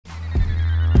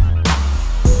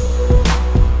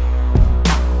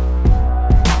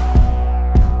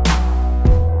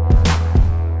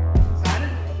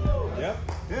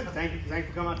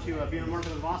BMW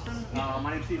Motorrad of Boston.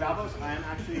 My name is Steve Albos. I am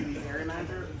actually the area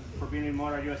manager for BMW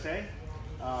Motorrad USA.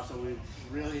 So we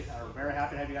really are very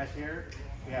happy to have you guys here.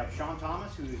 We have Shawn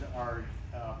Thomas, who is our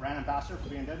brand ambassador for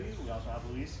BMW. We also have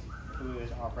Louise, who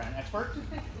is our brand expert.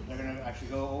 They're going to actually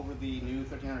go over the new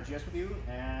 1300 GS with you,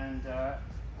 and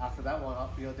after that we'll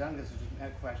be done. This is just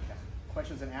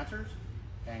questions and answers,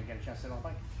 and get a chance to sit on the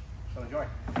bike. So enjoy.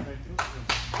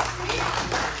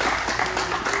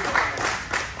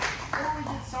 Before we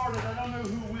get started, I don't know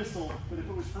who whistled, but if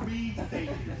it was for me, thank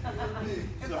you.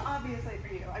 It's obviously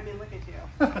for you. I mean, look at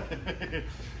you.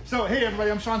 So, hey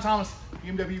everybody, I'm Shawn Thomas,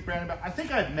 BMW brand ambassador. I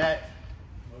think I've met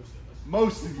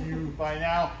most of you by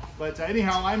now, but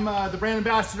anyhow, I'm the brand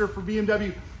ambassador for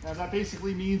BMW, and that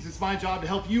basically means it's my job to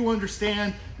help you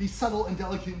understand these subtle and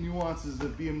delicate nuances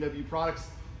of BMW products.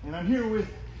 And I'm here with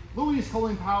Louise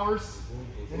Powers.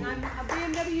 And I'm a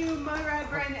BMW motorrad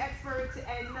brand expert,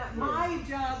 and my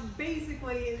job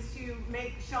basically is to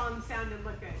make Shawn sound and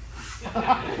look good.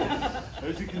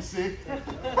 As you can see.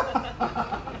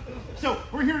 So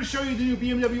we're here to show you the new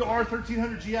BMW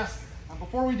R1300 GS.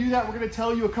 Before we do that, we're going to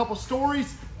tell you a couple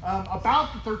stories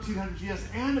about the 1300 GS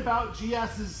and about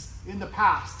GS's in the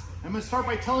past. I'm going to start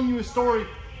by telling you a story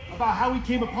about how we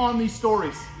came upon these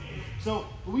stories. So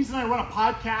Louise and I run a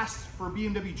podcast for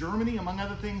BMW Germany, among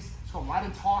other things. It's called Ride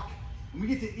and Talk. And we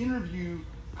get to interview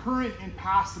current and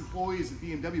past employees of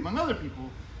BMW, among other people,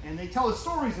 and they tell us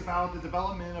stories about the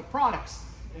development of products.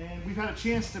 And we've had a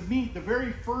chance to meet the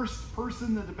very first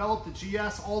person that developed the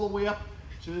GS all the way up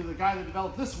to the guy that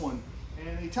developed this one.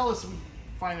 And they tell us, we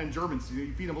find in German, so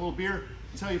you feed them a little beer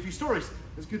and tell you a few stories.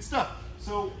 It's good stuff.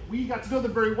 So we got to know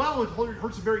them very well and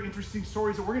heard some very interesting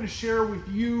stories that we're going to share with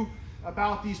you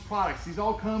about these products. These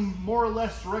all come more or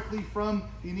less directly from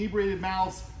the inebriated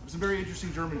mouths of some very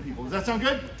interesting German people. Does that sound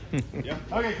good? Yeah.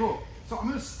 Okay, cool. So I'm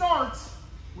going to start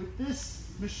with this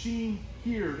machine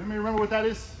here. Anybody remember what that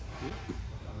is?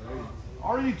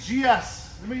 Already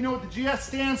GS. Anybody know what the GS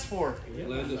stands for?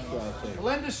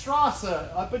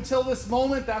 Geländestrasse. Up until this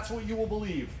moment, that's what you will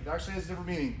believe. It actually has a different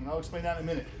meaning, and I'll explain that in a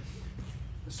minute.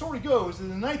 The story goes, in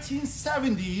the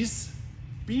 1970s,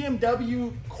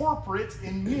 BMW corporate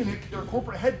in Munich, their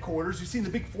corporate headquarters, you've seen the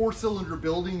big 4-cylinder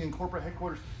building in corporate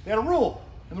headquarters, they had a rule.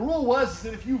 And the rule was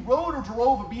that if you rode or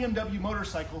drove a BMW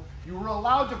motorcycle, you were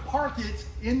allowed to park it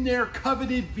in their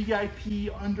coveted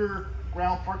VIP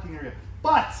underground parking area.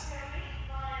 But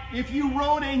if you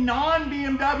rode a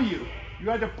non-BMW, you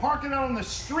had to park it out on the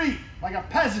street like a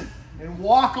peasant and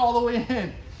walk all the way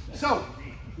in. So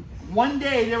one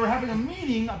day they were having a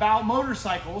meeting about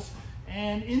motorcycles,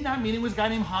 and in that meeting was a guy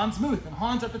named Hans Muth. And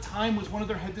Hans at the time was one of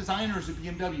their head designers at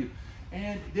BMW.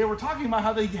 And they were talking about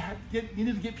how they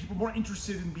needed to get people more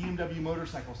interested in BMW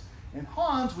motorcycles. And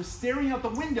Hans was staring out the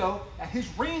window at his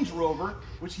Range Rover,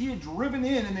 which he had driven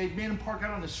in, and they'd made him park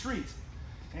out on the street.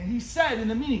 And he said in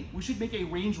the meeting, we should make a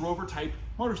Range Rover type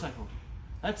motorcycle.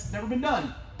 That's never been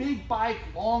done. Big bike,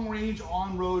 long range,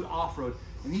 on-road, off-road.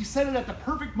 And he said it at the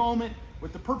perfect moment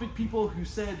with the perfect people who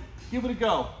said, give it a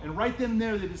go. And right then and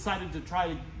there, they decided to try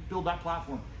to build that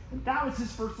platform. And that was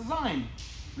his first design,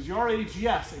 was the R80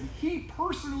 GS. And he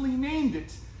personally named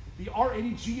it the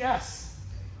R80 GS.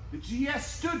 The GS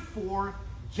stood for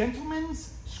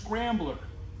Gentleman's Scrambler.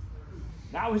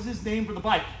 That was his name for the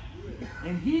bike.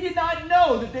 And he did not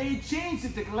know that they had changed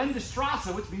it to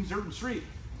Geländestrasse, which means dirt and street,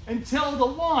 until the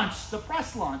launch, the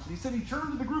press launch. And he said he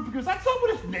turned to the group and goes, that's not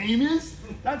what its name is.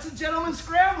 That's a Gentleman's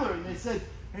Scrambler. And they said,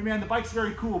 hey man, the bike's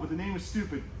very cool, but the name is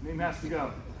stupid. The name has to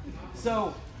go.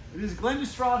 So it is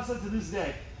Geländestrasse to this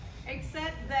day.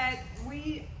 Except that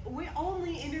we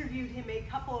only interviewed him a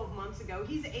couple of months ago.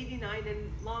 He's 89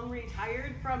 and long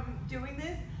retired from doing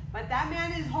this. But that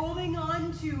man is holding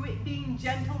on to it being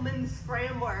Gentleman's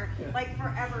Scrambler like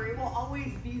forever. It will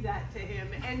always be that to him.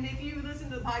 And if you listen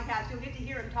to the podcast, you'll get to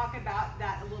hear him talk about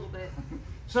that a little bit.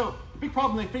 So the big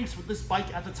problem they faced with this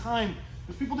bike at the time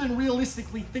was people didn't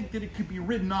realistically think that it could be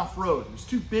ridden off-road. It was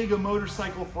too big a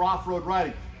motorcycle for off-road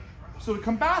riding. So to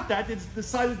combat that, they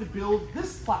decided to build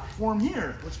this platform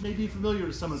here, which may be familiar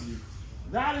to some of you.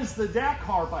 That is the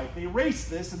Dakar bike. They raced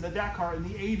this in the Dakar in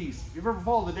the 80s. If you've ever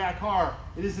followed the Dakar,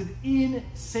 it is an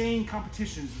insane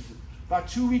competition. It's about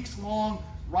 2 weeks long.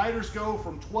 Riders go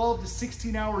from 12 to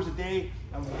 16 hours a day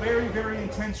of very, very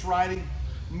intense riding.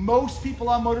 Most people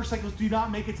on motorcycles do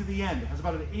not make it to the end. It has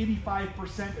about an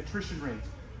 85% attrition rate.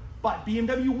 But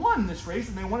BMW won this race,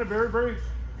 and they won it very, very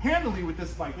handily with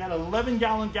this bike. They had an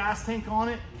 11-gallon gas tank on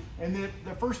it. And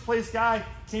the first place guy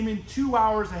came in 2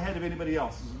 hours ahead of anybody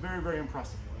else. It was very, very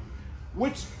impressive.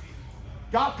 Which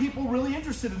got people really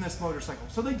interested in this motorcycle.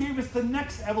 So they gave us the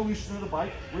next evolution of the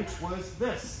bike, which was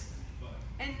this.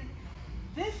 And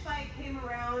this bike came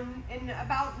around in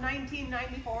about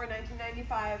 1994,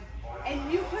 1995,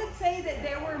 and you could say that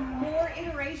there were more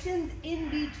iterations in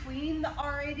between the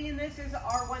R80 and this. There's the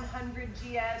R100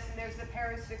 GS and there's the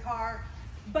Paris Dakar,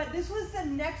 but this was the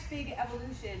next big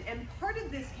evolution, and part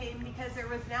of this came because there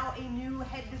was now a new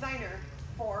head designer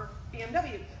for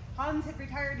BMW. Hans had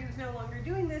retired, he was no longer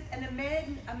doing this, and a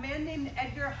man named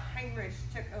Edgar Heinrich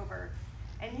took over.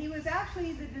 And he was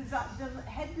actually the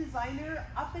head designer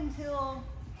up until,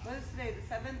 what is today,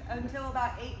 the 7th? Until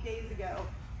about 8 days ago.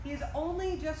 He is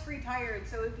only just retired,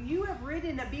 so if you have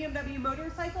ridden a BMW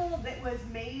motorcycle that was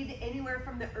made anywhere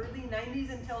from the early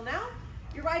 90s until now,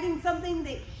 you're riding something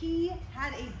that he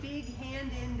had a big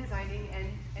hand in designing and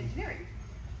engineering.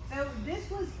 So this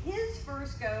was his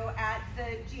first go at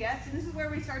the GS, and this is where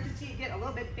we start to see it get a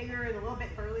little bit bigger and a little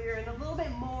bit burlier and a little bit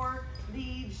more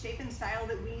the shape and style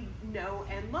that we know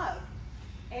and love.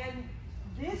 And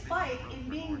this bike, in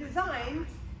being designed,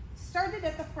 started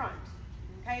at the front,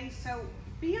 okay? So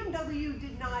BMW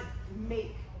did not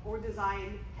make or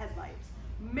design headlights.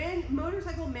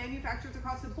 Motorcycle manufacturers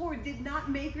across the board did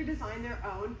not make or design their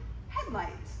own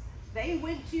headlights. They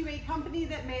went to a company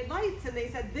that made lights and they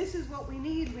said, this is what we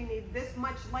need this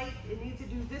much light, it needs to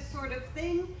do this sort of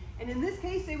thing. And in this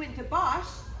case, they went to Bosch,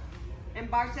 and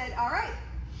Bosch said, all right,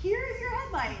 here's your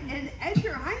headlight. And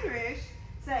Edgar Heinrich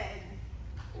said,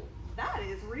 that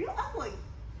is real ugly.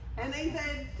 And they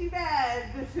said, too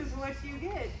bad, this is what you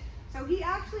get. So he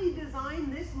actually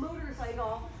designed this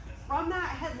motorcycle from that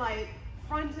headlight,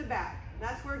 front to back.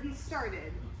 That's where he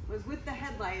started, was with the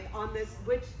headlight on this,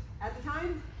 which at the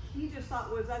time, he just thought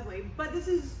was ugly. But this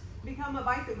has become a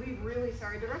bike that we've really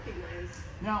started to recognize.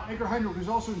 Now, Edgar Heinrich was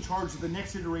also in charge of the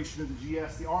next iteration of the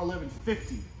GS, the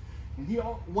R1150. And he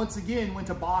once again went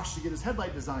to Bosch to get his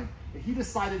headlight design. And he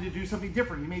decided to do something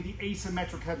different. He made the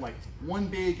asymmetric headlights, one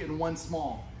big and one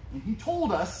small. And he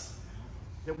told us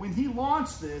that when he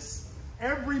launched this,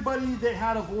 everybody that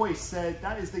had a voice said,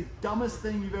 that is the dumbest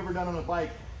thing you've ever done on a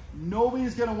bike.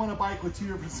 Nobody's gonna want a bike with two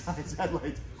different size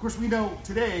headlights. Of course, we know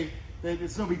today that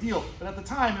it's no big deal, but at the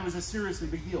time it was a seriously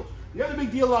big deal. The other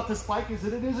big deal about this bike is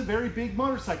that it is a very big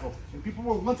motorcycle, and people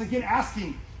were once again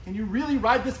asking, can you really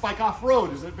ride this bike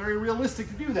off-road? Is it very realistic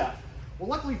to do that? Well,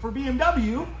 luckily for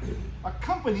BMW, a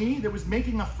company that was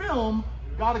making a film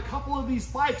got a couple of these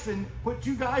bikes and put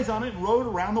two guys on it and rode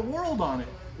around the world on it.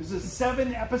 This is a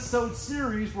 7-episode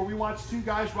series where we watched two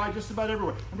guys ride just about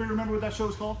everywhere. Anybody remember what that show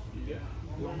was called? Yeah.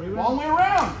 Long Way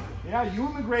Around. Yeah,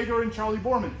 Ewan McGregor and Charlie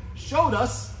Borman showed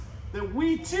us that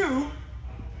we too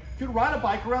could ride a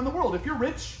bike around the world. If you're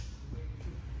rich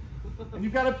and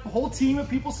you've got a whole team of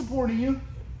people supporting you,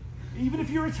 even if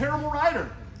you're a terrible rider,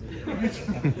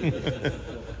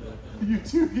 you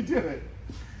too could do it.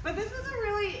 But this was a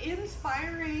really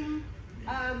inspiring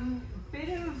bit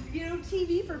of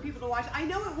TV for people to watch. I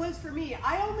know it was for me.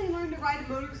 I only learned to ride a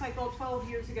motorcycle 12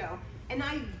 years ago, and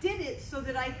I did it so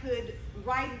that I could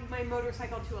ride my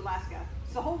motorcycle to Alaska.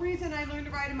 So the whole reason I learned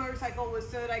to ride a motorcycle was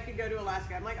so that I could go to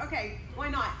Alaska. I'm like, okay, why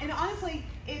not? And honestly,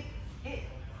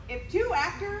 if two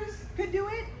actors could do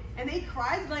it and they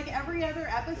cried like every other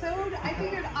episode, I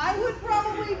figured I would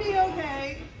probably be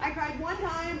okay. I cried one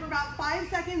time for about 5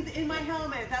 seconds in my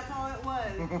helmet. That's all it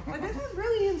was. But this was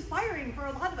really inspiring for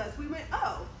a lot of us. We went,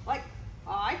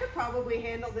 I could probably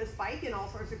handle this bike in all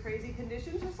sorts of crazy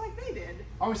conditions just like they did.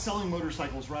 I was selling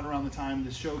motorcycles right around the time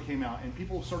this show came out, and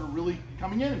people started really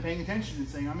coming in and paying attention and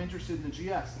saying, I'm interested in the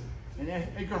GS. And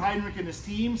Edgar Heinrich and his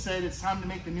team said it's time to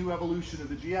make the new evolution of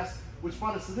the GS, which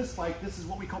brought us to this bike. This is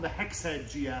what we call the Hexhead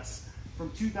GS.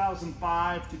 From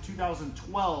 2005 to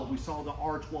 2012, we saw the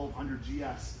R1200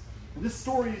 GS. And this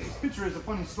picture is a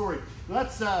funny story.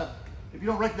 That's, if you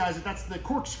don't recognize it, that's the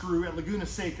corkscrew at Laguna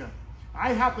Seca.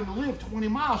 I happen to live 20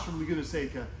 miles from Laguna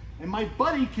Seca, and my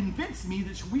buddy convinced me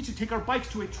that we should take our bikes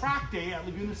to a track day at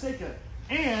Laguna Seca,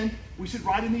 and we should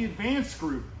ride in the advanced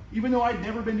group, even though I'd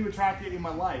never been to a track day in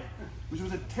my life, which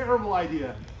was a terrible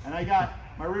idea, and I got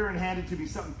my rear end handed to me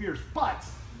something fierce. But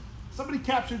somebody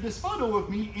captured this photo of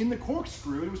me in the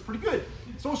corkscrew, and it was pretty good.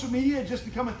 Social media had just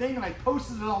become a thing, and I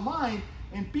posted it online,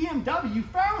 and BMW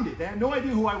found it. They had no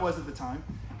idea who I was at the time,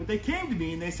 but they came to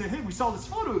me and they said, hey, we saw this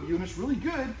photo of you, and it's really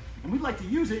good, and we'd like to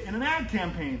use it in an ad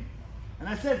campaign. And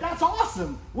I said, that's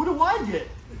awesome. What do I get?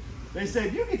 They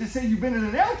said, you get to say you've been in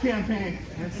an ad campaign.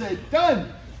 And I said,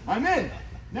 done, I'm in.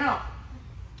 Now,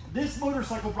 this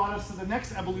motorcycle brought us to the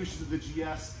next evolution of the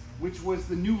GS, which was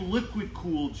the new liquid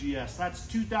cooled GS. That's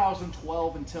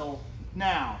 2012 until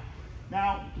now.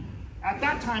 Now, at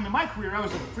that time in my career, I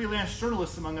was a freelance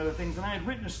journalist, among other things, and I had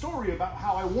written a story about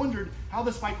how I wondered how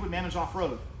this bike would manage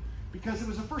off-road, because it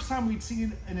was the first time we'd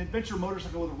seen an adventure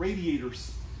motorcycle with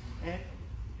radiators. And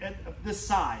at this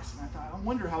size. And I thought, I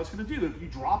wonder how it's going to do. If you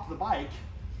drop the bike,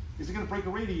 is it going to break a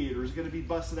radiator? Is it going to be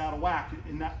busted out of whack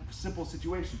in that simple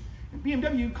situation? And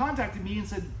BMW contacted me and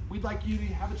said, we'd like you to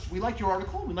have it. We like your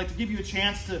article. We'd like to give you a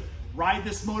chance to ride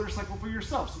this motorcycle for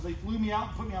yourself. So they flew me out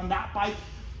and put me on that bike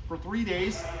for 3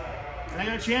 days. And I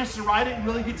got a chance to ride it and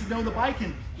really get to know the bike.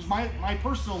 And just my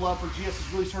personal love for GS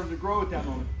has really started to grow at that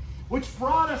moment. Which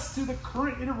brought us to the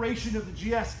current iteration of the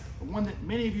GS, the one that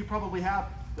many of you probably have,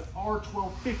 the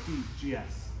R1250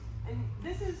 GS. And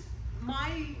this is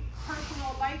my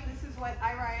personal bike. This is what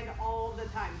I ride all the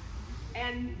time.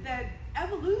 And the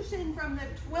evolution from the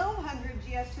 1200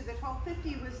 GS to the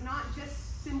 1250 was not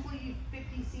just simply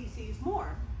 50 cc's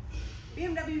more.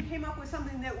 BMW came up with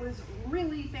something that was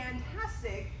really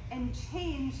fantastic and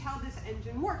changed how this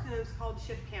engine worked, and it was called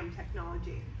shift cam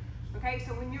technology. Okay,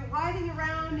 so when you're riding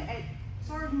around at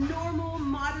sort of normal,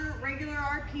 moderate, regular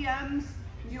RPMs,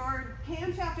 your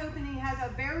camshaft opening has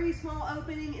a very small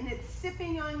opening and it's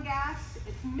sipping on gas,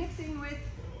 it's mixing with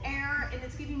air, and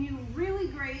it's giving you really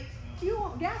great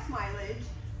gas mileage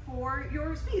for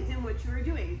your speeds in what you're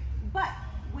doing. But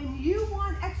when you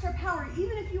want extra power,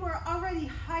 even if you are already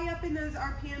high up in those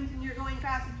RPMs and you're going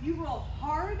fast, if you roll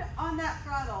hard on that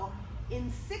throttle,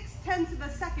 in 0.6 of a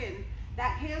second,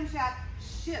 that camshaft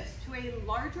shifts to a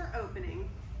larger opening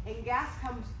and gas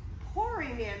comes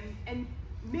pouring in and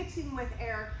mixing with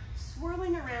air,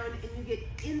 swirling around, and you get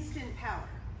instant power.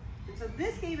 And so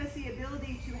this gave us the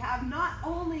ability to have not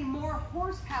only more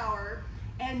horsepower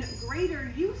and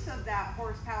greater use of that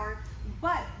horsepower,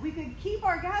 but we could keep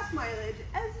our gas mileage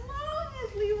as long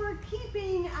as we were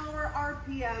keeping our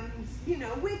RPMs, you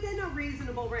know, within a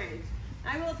reasonable range.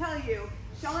 I will tell you,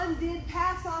 Shawn did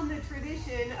pass on the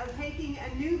tradition of taking a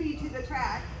newbie to the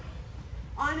track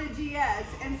on a GS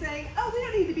and saying, oh, we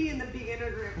don't need to be in the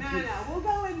beginner group. No, we'll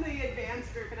go in the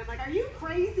advanced group. And I'm like, are you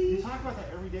crazy? You talk about that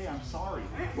every day, I'm sorry.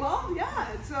 Well, yeah,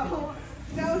 so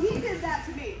he did that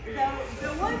to me. The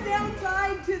one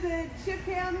downside to the shift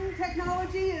cam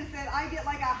technology is that I get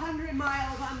like 100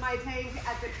 miles on my tank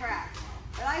at the track.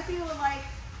 But I feel like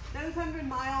those 100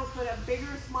 miles put a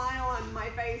bigger smile on my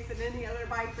face than any other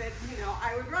bike that, you know,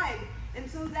 I would ride. And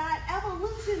so that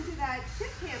evolution to that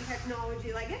shift cam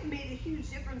technology, like, it made a huge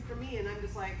difference for me. And I'm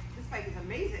just like, this bike is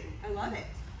amazing. I love it.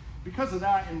 Because of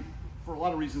that, and for a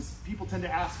lot of reasons, people tend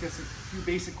to ask us a few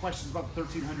basic questions about the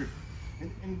 1300.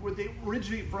 And where they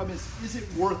originate from is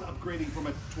it worth upgrading from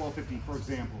a 1250, for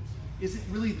example? Is it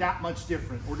really that much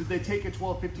different? Or did they take a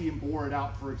 1250 and bore it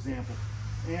out, for example?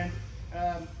 And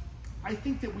I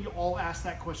think that we all ask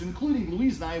that question, including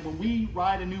Louise and I, when we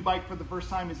ride a new bike for the first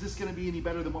time, is this gonna be any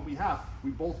better than what we have?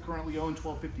 We both currently own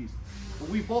 1250s. But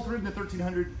we've both ridden the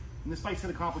 1300, and this bike's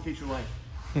gonna complicate your life.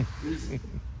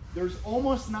 There's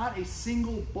almost not a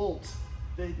single bolt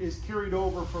that is carried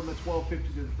over from the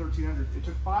 1250 to the 1300. It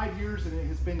took 5 years and it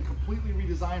has been completely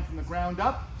redesigned from the ground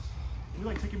up. We'd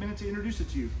like to take a minute to introduce it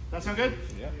to you. That sound good?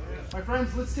 Yeah. My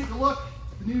friends, let's take a look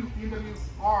at the new BMW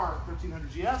R1300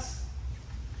 GS.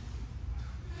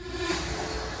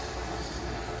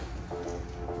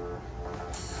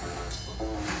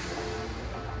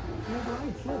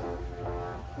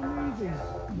 Amazing.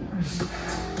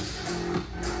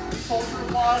 Please hold your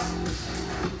applause.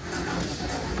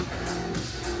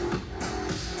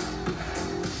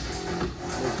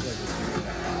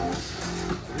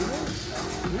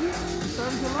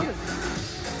 Starting to love it.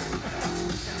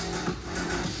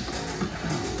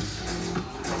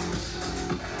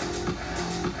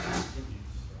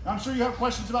 I'm sure you have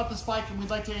questions about this bike and we'd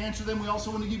like to answer them. We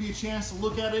also want to give you a chance to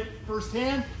look at it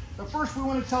firsthand. But first we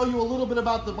want to tell you a little bit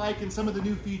about the bike and some of the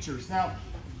new features. Now,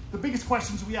 the biggest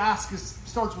questions we ask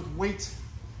starts with weight.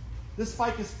 This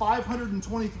bike is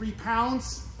 523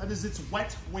 pounds. That is its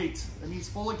wet weight. That means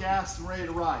full of gas and ready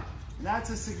to ride. And that's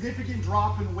a significant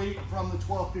drop in weight from the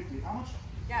 1250. How much?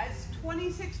 Yeah, it's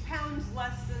 26 pounds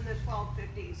less than the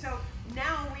 1250. So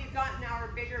now we've gotten our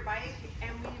bigger bike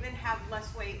and we even have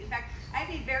less weight. In fact, I have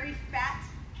a very fat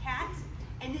cat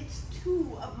and it's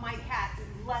 2 of my cats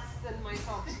less than my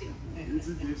 1250. It's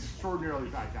an extraordinarily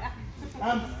fat cat.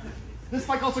 This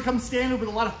bike also comes standard with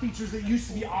a lot of features that used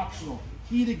to be optional.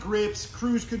 Heated grips,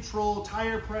 cruise control,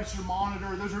 tire pressure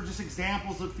monitor. Those are just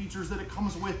examples of features that it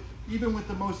comes with, even with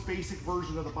the most basic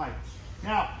version of the bike.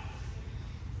 Now,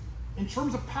 in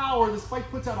terms of power, this bike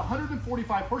puts out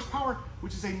 145 horsepower,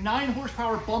 which is a 9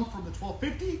 horsepower bump from the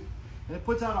 1250, and it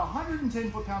puts out 110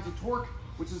 foot-pounds of torque,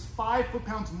 which is 5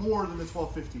 foot-pounds more than the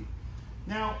 1250.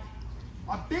 Now,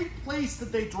 a big place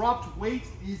that they dropped weight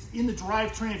is in the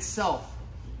drivetrain itself.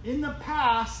 In the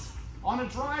past, on a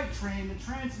drivetrain, the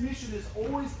transmission has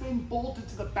always been bolted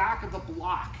to the back of the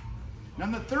block. Now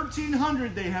on the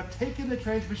 1300, they have taken the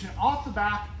transmission off the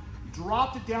back,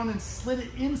 dropped it down and slid it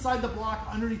inside the block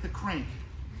underneath the crank.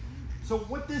 So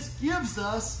what this gives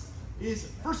us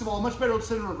is, first of all, a much better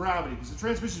center of gravity because the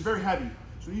transmission is very heavy.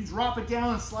 So when you drop it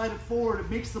down and slide it forward, it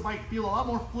makes the bike feel a lot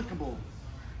more flickable.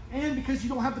 And because you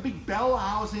don't have the big bell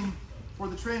housing for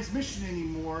the transmission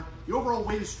anymore, the overall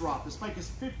weight is dropped. This bike is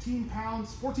 14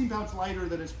 pounds lighter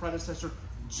than its predecessor,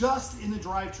 just in the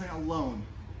drivetrain alone.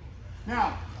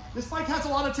 Now, this bike has a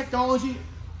lot of technology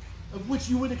of which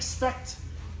you would expect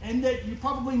and that you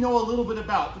probably know a little bit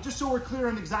about, but just so we're clear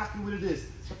on exactly what it is.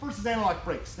 The first is analog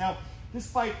brakes. Now, this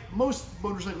bike, most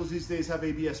motorcycles these days have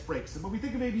ABS brakes. And when we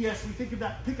think of ABS, we think of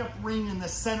that pickup ring in the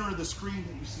center of the screen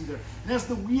that you see there. And as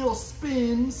the wheel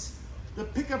spins, the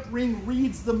pickup ring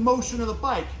reads the motion of the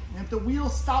bike. And if the wheel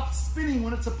stops spinning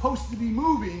when it's supposed to be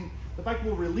moving, the bike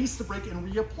will release the brake and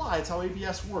reapply. It's how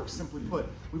ABS works, simply put.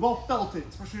 We've all felt it,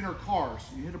 especially in our cars.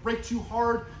 You hit a brake too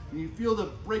hard, and you feel the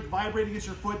brake vibrate against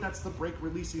your foot, that's the brake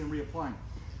releasing and reapplying.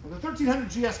 Now, the 1300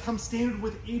 GS comes standard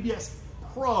with ABS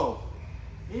Pro.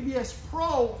 ABS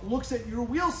Pro looks at your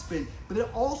wheel spin, but it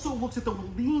also looks at the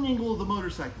lean angle of the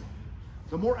motorcycle.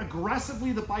 The more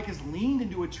aggressively the bike is leaned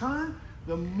into a turn,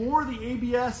 the more the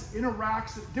ABS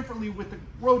interacts differently with the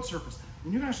road surface.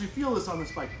 And you can actually feel this on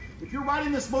this bike. If you're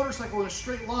riding this motorcycle in a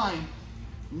straight line,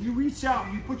 and you reach out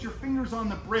and you put your fingers on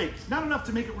the brakes, not enough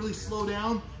to make it really slow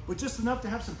down, but just enough to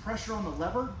have some pressure on the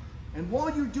lever. And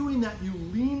while you're doing that, you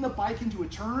lean the bike into a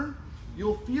turn,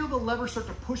 you'll feel the lever start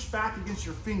to push back against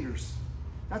your fingers.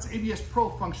 That's ABS Pro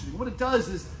functioning. What it does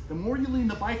is the more you lean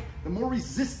the bike, the more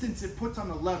resistance it puts on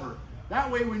the lever. That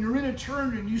way, when you're in a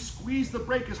turn and you squeeze the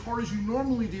brake as hard as you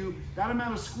normally do, that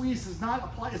amount of squeeze does not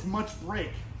apply as much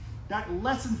brake. That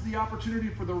lessens the opportunity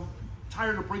for the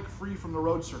tire to break free from the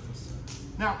road surface.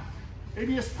 Now,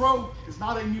 ABS Pro is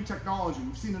not a new technology.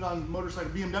 We've seen it on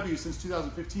motorcycle BMW since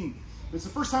 2015. It's the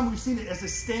first time we've seen it as a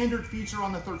standard feature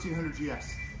on the 1300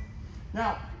 GS.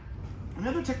 Now,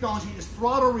 another technology is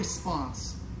throttle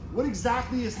response. What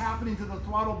exactly is happening to the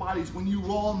throttle bodies when you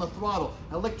roll on the throttle?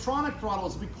 Electronic throttle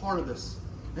is a big part of this.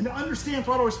 And to understand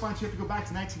throttle response, you have to go back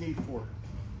to 1984.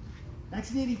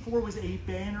 1984 was a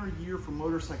banner year for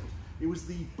motorcycles. It was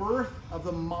the birth of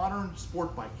the modern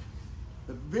sport bike.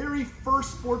 The very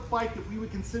first sport bike that we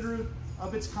would consider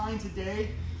of its kind today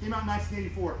came out in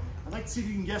 1984. I'd like to see if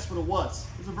you can guess what it was.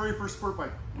 It was the very first sport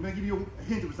bike. I'm going to give you a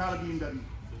hint. It was not a BMW.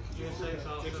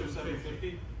 GSXR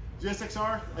 750.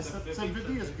 GSXR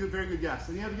 750 is a good, very good guess.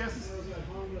 Any other guesses?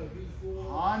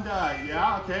 Honda,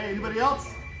 yeah, okay. Anybody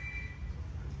else?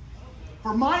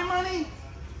 For my money,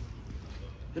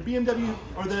 the BMW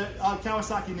or the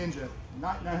Kawasaki Ninja,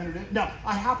 not 900. Now,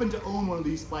 I happen to own one of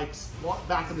these bikes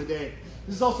back in the day.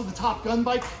 This is also the Top Gun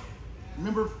bike.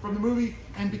 Remember from the movie?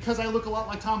 And because I look a lot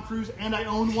like Tom Cruise and I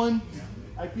own one,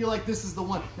 I feel like this is the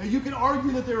one. Now you can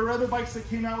argue that there are other bikes that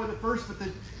came out with it first, but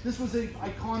this was an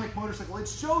iconic motorcycle. It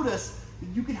showed us that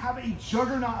you could have a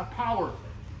juggernaut of power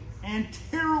and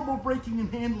terrible braking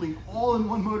and handling all in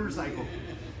one motorcycle.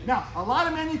 Now, a lot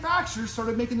of manufacturers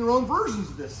started making their own versions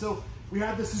of this. So we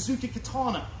had the Suzuki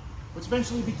Katana, which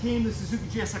eventually became the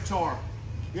Suzuki GSXR.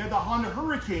 We had the Honda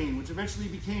Hurricane, which eventually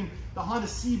became the Honda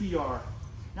CBR.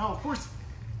 Now, of course,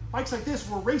 bikes like this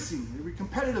were racing. They were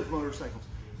competitive motorcycles.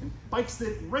 And bikes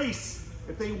that race,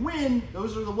 if they win,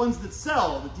 those are the ones that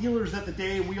sell. The dealers at the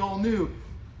day, we all knew,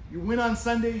 you win on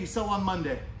Sunday, you sell on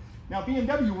Monday. Now,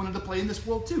 BMW wanted to play in this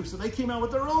world too, so they came out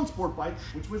with their own sport bike,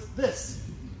 which was this.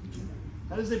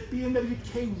 That is a BMW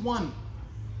K1.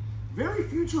 Very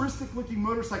futuristic looking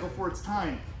motorcycle for its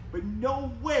time, but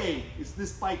no way is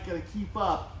this bike gonna keep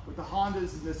up with the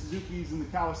Hondas and the Suzukis and the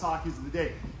Kawasaki's of the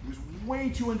day. It was way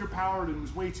too underpowered and it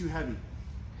was way too heavy.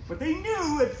 But they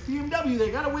knew at BMW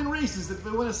they gotta win races if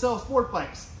they want to sell sport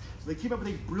bikes. So they came up with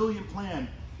a brilliant plan.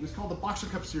 It was called the Boxer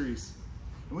Cup Series.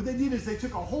 And what they did is they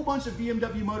took a whole bunch of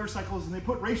BMW motorcycles and they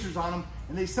put racers on them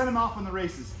and they sent them off on the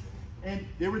races. And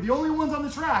they were the only ones on the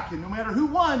track, and no matter who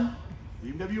won,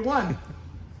 BMW won.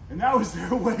 And that was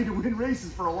their way to win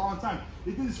races for a long time.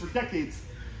 They did this for decades.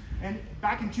 And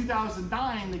back in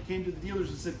 2009, they came to the dealers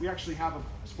and said, we actually have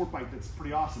a sport bike that's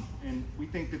pretty awesome. And we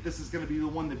think that this is gonna be the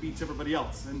one that beats everybody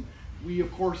else. And we,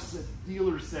 of course, as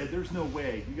dealers said, there's no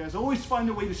way. You guys always find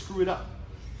a way to screw it up.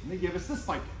 And they gave us this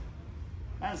bike.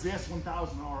 That is the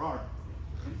S1000RR.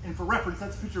 And for reference,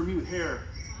 that's a picture of me with hair.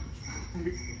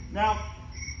 Now,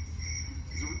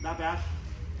 is it that bad?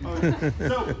 Okay.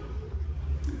 So,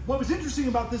 what was interesting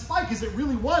about this bike is it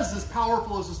really was as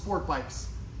powerful as the sport bikes.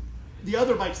 The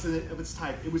other bikes of its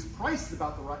type. It was priced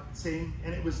about the same,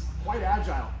 and it was quite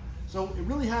agile. So it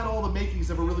really had all the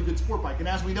makings of a really good sport bike. And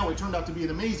as we know, it turned out to be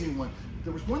an amazing one.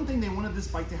 There was one thing they wanted this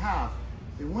bike to have.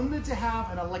 They wanted it to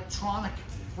have an electronic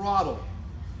throttle.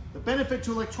 The benefit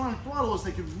to electronic throttle is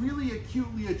they could really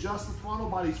acutely adjust the throttle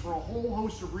bodies for a whole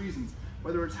host of reasons.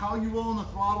 Whether it's how you roll on the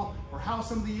throttle or how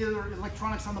some of the other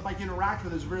electronics on the bike interact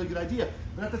with it is a really good idea.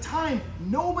 But at the time,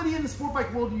 nobody in the sport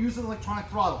bike world used an electronic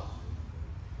throttle.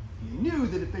 They knew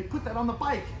that if they put that on the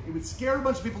bike, it would scare a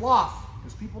bunch of people off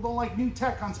because people don't like new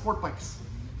tech on sport bikes.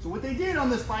 So what they did on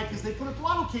this bike is they put a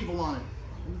throttle cable on it.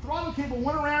 And the throttle cable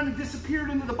went around and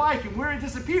disappeared into the bike, and where it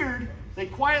disappeared, they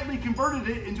quietly converted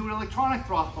it into an electronic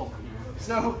throttle.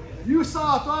 So you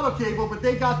saw a throttle cable, but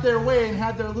they got their way and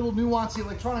had their little nuanced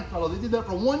electronic throttle. They did that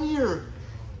for 1 year.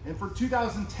 And for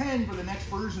 2010, for the next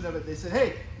version of it, they said,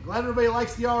 hey, glad everybody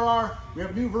likes the RR. We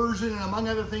have a new version, and among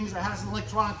other things, it has an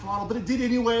electronic throttle, but it did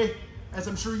anyway, as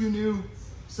I'm sure you knew.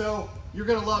 So you're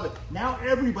gonna love it. Now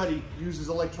everybody uses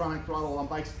electronic throttle on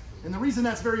bikes. And the reason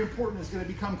that's very important is gonna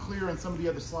become clear on some of the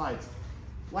other slides.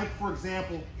 Like, for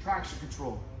example, traction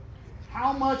control.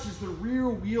 How much is the rear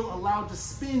wheel allowed to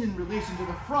spin in relation to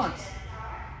the front?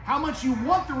 How much you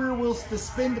want the rear wheels to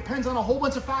spin depends on a whole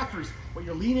bunch of factors. What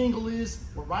your lean angle is,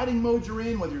 what riding mode you're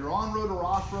in, whether you're on-road or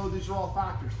off-road, these are all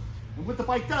factors. And what the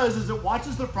bike does is it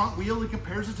watches the front wheel and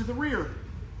compares it to the rear.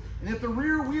 And if the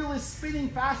rear wheel is spinning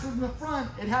faster than the front,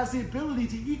 it has the ability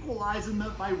to equalize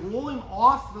by rolling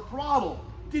off the throttle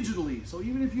digitally. So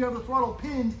even if you have the throttle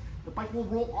pinned, the bike will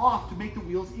roll off to make the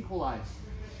wheels equalize.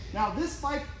 Now this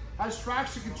bike has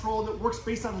traction control that works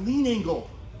based on lean angle.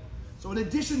 So in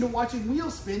addition to watching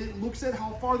wheels spin, it looks at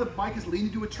how far the bike is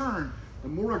leaning to a turn. The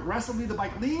more aggressively the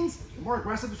bike leans, the more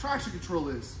aggressive the traction control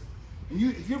is. And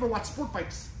if you ever watch sport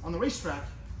bikes on the racetrack,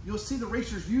 you'll see the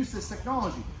racers use this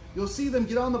technology. You'll see them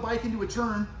get on the bike into a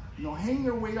turn, and they'll hang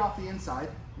their weight off the inside,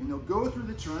 and they'll go through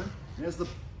the turn, and as the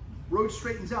road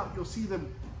straightens out, you'll see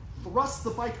them thrust the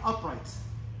bike upright,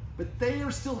 but they are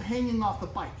still hanging off the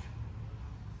bike.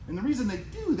 And the reason they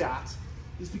do that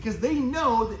is because they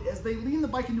know that as they lean the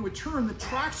bike into a turn, the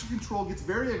traction control gets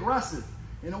very aggressive,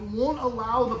 and it won't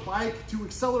allow the bike to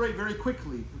accelerate very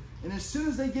quickly. And as soon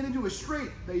as they get into a straight,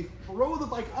 they throw the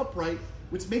bike upright,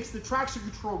 which makes the traction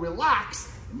control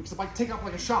relax and makes the bike take off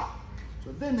like a shot.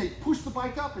 So then they push the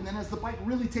bike up, and then as the bike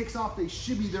really takes off, they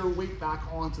shimmy their weight back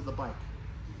onto the bike.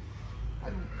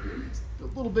 It's a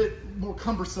little bit more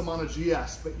cumbersome on a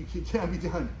GS, but you can be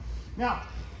done. Now,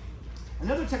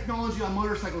 another technology on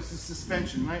motorcycles is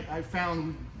suspension, right? I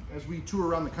found as we tour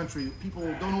around the country that people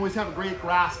don't always have a great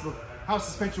grasp of how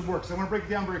suspension works. I want to break it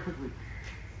down very quickly.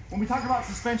 When we talk about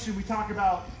suspension, we talk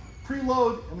about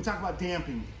preload and we talk about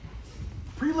damping.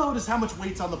 Preload is how much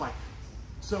weight's on the bike.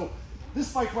 So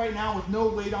this bike right now with no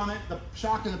weight on it, the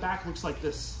shock in the back looks like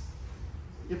this.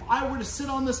 If I were to sit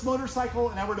on this motorcycle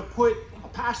and I were to put a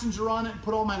passenger on it and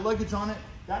put all my luggage on it,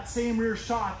 that same rear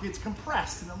shock gets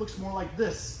compressed and it looks more like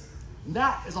this. And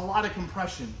that is a lot of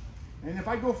compression. And if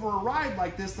I go for a ride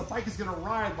like this, the bike is gonna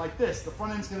ride like this. The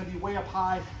front end's gonna be way up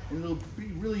high and it'll be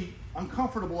really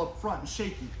uncomfortable up front and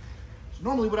shaky. So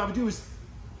normally what I would do is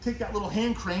take that little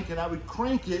hand crank and I would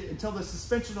crank it until the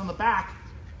suspension on the back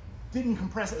didn't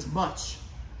compress as much.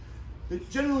 But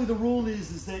generally the rule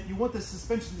is that you want the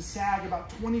suspension to sag about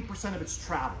 20% of its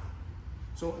travel.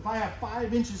 So if I have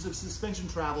 5 inches of suspension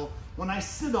travel, when I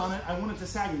sit on it, I want it to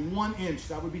sag 1 inch.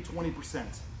 That would be 20%.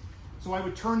 So I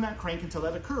would turn that crank until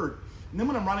that occurred. And then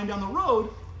when I'm riding down the road,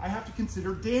 I have to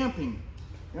consider damping.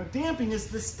 Now damping is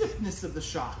the stiffness of the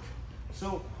shock.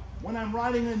 So when I'm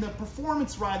riding in the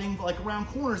performance riding, like around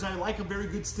corners, I like a very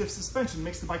good stiff suspension. It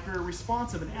makes the bike very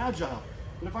responsive and agile.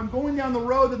 But if I'm going down the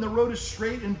road and the road is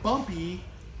straight and bumpy,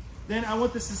 then I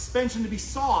want the suspension to be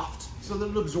soft so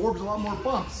that it absorbs a lot more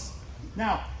bumps.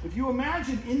 Now, if you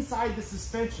imagine inside the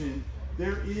suspension,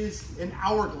 there is an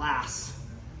hourglass.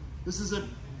 This is a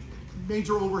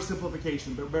major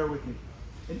oversimplification, but bear with me.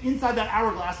 And inside that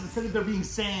hourglass, instead of there being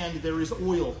sand, there is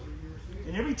oil.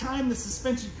 And every time the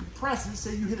suspension compresses,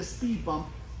 say you hit a speed bump,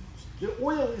 the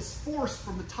oil is forced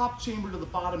from the top chamber to the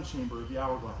bottom chamber of the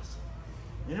hourglass.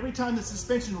 And every time the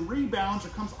suspension rebounds or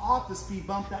comes off the speed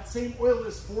bump, that same oil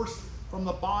is forced from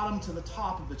the bottom to the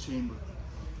top of the chamber.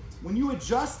 When you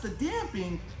adjust the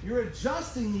damping, you're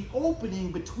adjusting the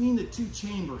opening between the two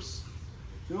chambers.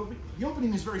 The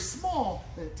opening is very small,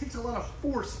 and it takes a lot of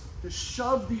force to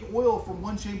shove the oil from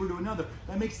one chamber to another.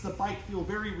 That makes the bike feel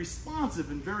very responsive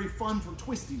and very fun for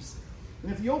twisties.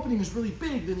 And if the opening is really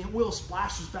big, then the oil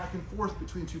splashes back and forth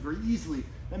between two very easily.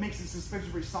 That makes the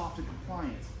suspension very soft and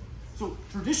compliant. So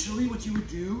traditionally what you would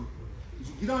do is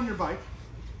you get on your bike,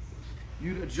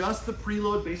 you'd adjust the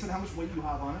preload based on how much weight you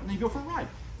have on it, and then you go for a ride.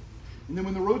 And then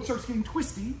when the road starts getting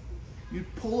twisty,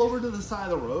 you'd pull over to the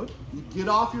side of the road, you'd get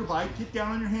off your bike, get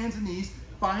down on your hands and knees,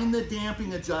 find the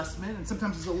damping adjustment, and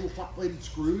sometimes it's a little flat-bladed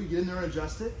screw. You get in there and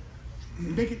adjust it. You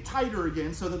make it tighter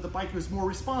again so that the bike was more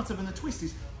responsive in the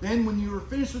twisties. Then when you were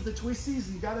finished with the twisties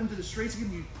and you got into the straights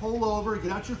again, you pull over,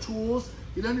 get out your tools,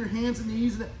 get on your hands and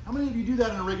knees. How many of you do that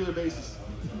on a regular basis?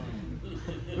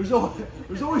 There's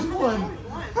always one.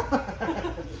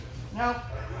 Now,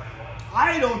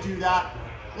 I don't do that.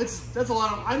 That's a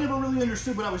lot of, I never really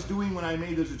understood what I was doing when I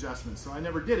made those adjustments, so I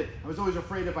never did it. I was always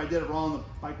afraid if I did it wrong, the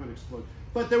bike would explode.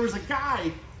 But there was a guy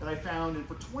that I found, and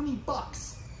for 20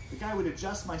 bucks, the guy would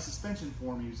adjust my suspension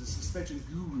for me. He was a suspension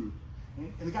guru.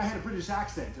 And the guy had a British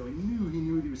accent, so he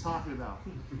knew what he was talking about.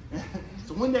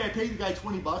 So one day I paid the guy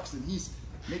 20 bucks, and he's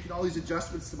making all these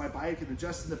adjustments to my bike and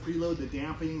adjusting the preload, the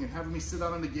damping, and having me sit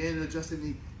on it again and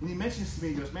adjusting. And he mentions to me,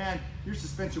 he goes, man, your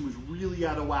suspension was really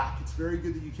out of whack. It's very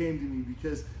good that you came to me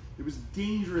because it was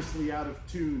dangerously out of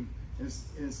tune. And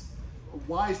a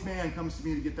wise man comes to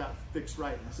me to get that fixed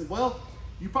right. And I said, well,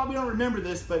 you probably don't remember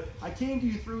this, but I came to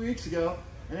you 3 weeks ago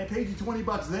and I paid you 20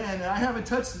 bucks then, and I haven't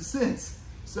touched it since.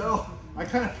 So I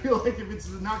kind of feel like if it's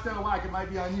knocked out of whack, it might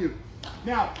be on you.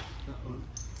 Now,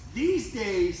 these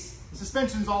days,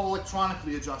 suspension's all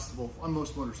electronically adjustable on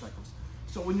most motorcycles.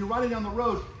 So when you're riding down the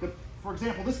road, for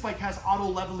example, this bike has auto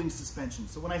leveling suspension.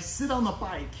 So when I sit on the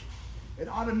bike, it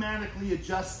automatically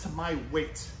adjusts to my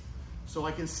weight. So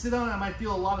I can sit on it, I might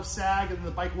feel a lot of sag, and then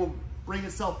the bike will bring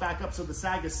itself back up so the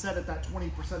sag is set at that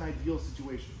 20% ideal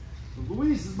situation. But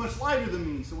Louise is much lighter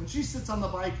than me, so when she sits on the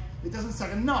bike, it doesn't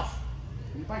sag enough.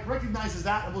 And the bike recognizes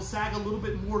that and will sag a little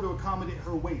bit more to accommodate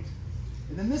her weight.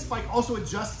 And then this bike also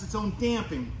adjusts its own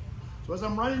damping. So as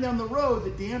I'm riding down the road,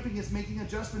 the damping is making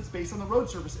adjustments based on the road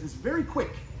surface, and it's very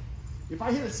quick. If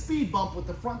I hit a speed bump with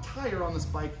the front tire on this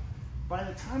bike, by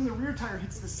the time the rear tire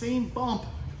hits the same bump,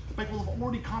 the bike will have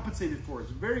already compensated for it.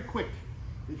 It's very quick.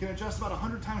 It can adjust about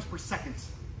 100 times per second.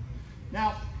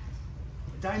 Now,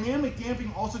 dynamic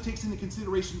damping also takes into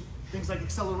consideration things like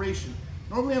acceleration.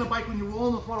 Normally on a bike, when you're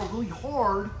rolling the throttle really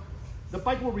hard, the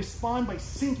bike will respond by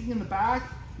sinking in the back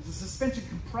as the suspension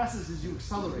compresses as you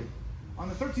accelerate. On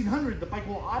the 1300, the bike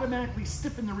will automatically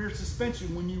stiffen the rear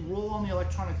suspension when you roll on the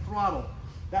electronic throttle.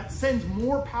 That sends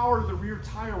more power to the rear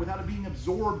tire without it being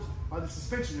absorbed by the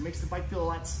suspension. It makes the bike feel a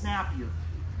lot snappier.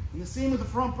 And the same with the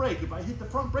front brake. If I hit the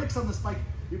front brakes on this bike,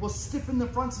 it will stiffen the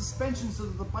front suspension so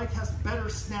that the bike has better,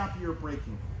 snappier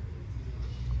braking.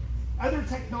 Other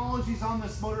technologies on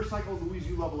this motorcycle, Louise,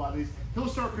 you love a lot of these. Hill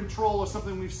start control is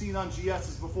something we've seen on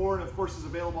GSs before, and of course is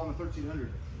available on the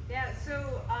 1300. Yeah,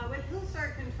 so with hill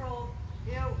start control,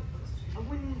 you know,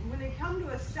 when they come to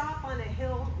a stop on a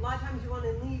hill, a lot of times you want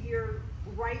to leave your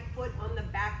right foot on the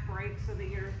back brake so that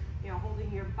you're, you know,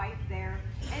 holding your bike there.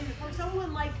 And for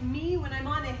someone like me, when I'm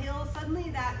on a hill, suddenly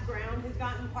that ground has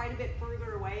gotten quite a bit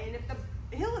further away. And if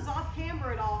the hill is off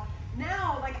camber at all,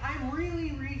 now, like, I'm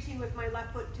really reaching with my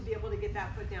left foot to be able to get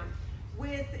that foot down.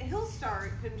 With hill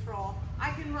start control,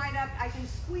 I can ride up, I can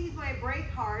squeeze my brake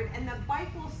hard, and the bike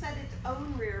will set its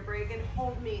own rear brake and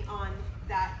hold me on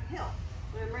that hill.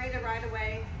 When I'm ready to ride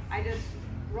away, I just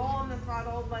roll on the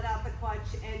throttle, let out the clutch,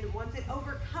 and once it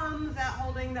overcomes that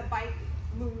holding, the bike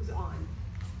moves on.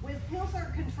 With Hill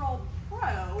Start Control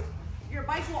Pro, your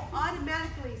bike will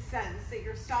automatically sense that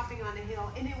you're stopping on a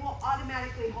hill, and it will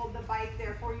automatically hold the bike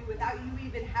there for you without you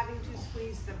even having to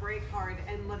squeeze the brake hard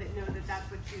and let it know that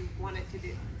that's what you want it to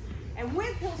do. And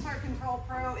with Hill Start Control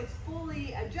Pro, it's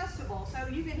fully adjustable, so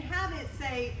you can have it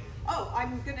say, oh,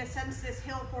 I'm gonna sense this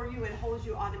hill for you and hold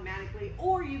you automatically,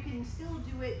 or you can still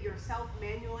do it yourself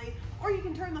manually, or you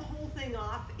can turn the whole thing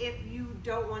off if you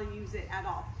don't want to use it at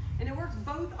all. And it works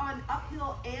both on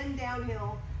uphill and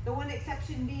downhill. The one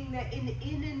exception being that in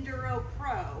Enduro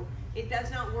Pro, it does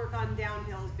not work on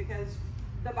downhills because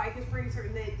the bike is pretty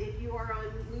certain that if you are on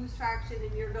loose traction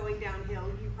and you're going downhill,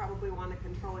 you probably want to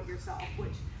control it yourself,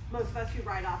 which most of us who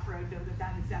ride off-road know that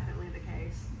that is definitely the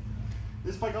case.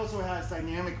 This bike also has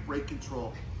dynamic brake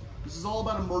control. This is all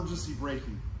about emergency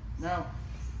braking. Now,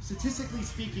 statistically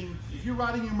speaking, if you're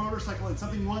riding your motorcycle and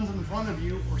something runs in front of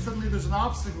you, or suddenly there's an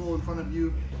obstacle in front of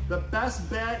you, the best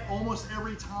bet almost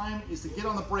every time is to get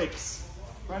on the brakes.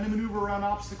 Trying to maneuver around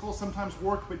obstacles sometimes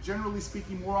work, but generally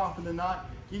speaking, more often than not,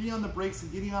 getting on the brakes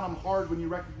and getting on them hard when you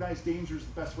recognize danger is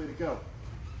the best way to go.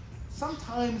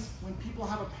 Sometimes when people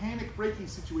have a panic braking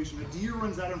situation, a deer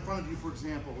runs out in front of you, for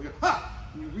example, we go, ha!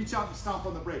 And you reach out and stomp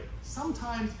on the brake.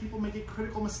 Sometimes people make a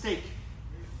critical mistake,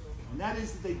 and that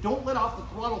is that they don't let off the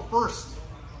throttle first.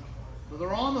 So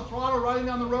they're on the throttle riding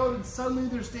down the road, and suddenly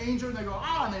there's danger, and they go,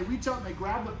 ah, and they reach out and they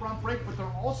grab the front brake, but they're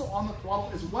also on the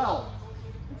throttle as well.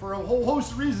 And for a whole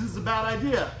host of reasons, it's a bad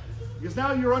idea, because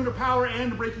now you're under power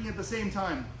and braking at the same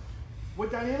time. What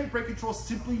dynamic brake control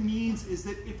simply means is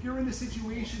that if you're in a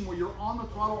situation where you're on the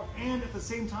throttle and at the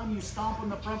same time you stomp on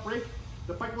the front brake,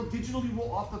 the bike will digitally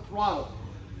roll off the throttle.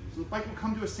 So the bike will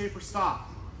come to a safer stop.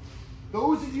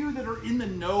 Those of you that are in the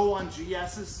know on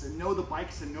GSs and know the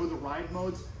bikes and know the ride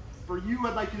modes, for you,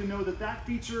 I'd like you to know that that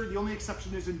feature, the only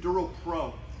exception is Enduro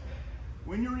Pro.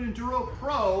 When you're in Enduro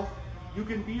Pro, you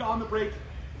can be on the brake,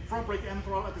 front brake and the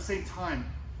throttle at the same time.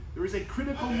 There is a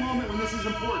critical moment when this is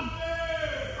important.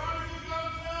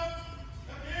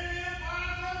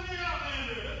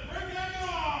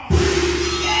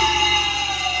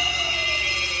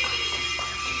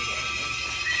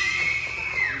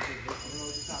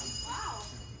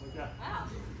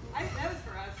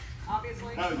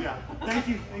 Oh yeah, thank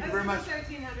you very much.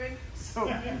 1300. So,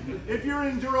 if you're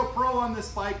in Enduro Pro on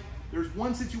this bike, there's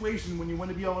one situation when you want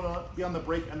to be able to be on the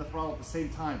brake and the throttle at the same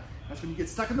time. That's when you get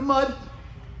stuck in the mud,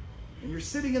 and you're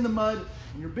sitting in the mud,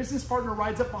 and your business partner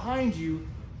rides up behind you.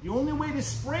 The only way to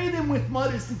spray them with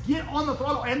mud is to get on the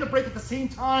throttle and the brake at the same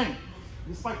time.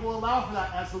 This bike will allow for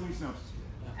that, as Louise knows.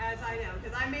 As I know,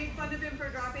 because I made fun of him for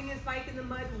dropping his bike in the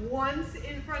mud once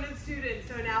in front of students,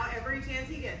 so now every chance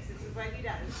he gets, this is what he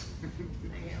does. Thank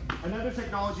you. Another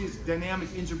technology is dynamic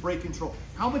engine brake control.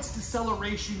 How much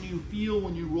deceleration you feel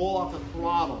when you roll off the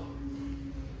throttle.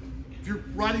 If you're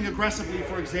riding aggressively,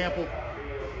 for example,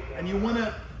 and you want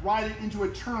to ride it into a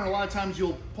turn, a lot of times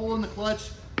you'll pull in the clutch,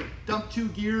 dump 2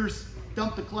 gears,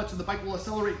 dump the clutch, and the bike will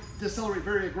decelerate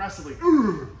very aggressively.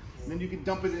 And then you can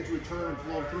dump it into a turn and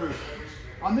flow through.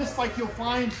 On this bike, you'll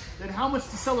find that how much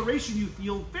deceleration you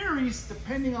feel varies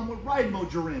depending on what ride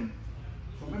mode you're in.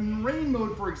 So if I'm in rain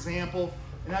mode, for example,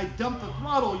 and I dump the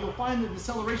throttle, you'll find that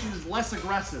deceleration is less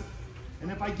aggressive.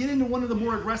 And if I get into one of the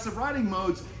more aggressive riding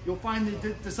modes, you'll find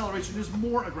that deceleration is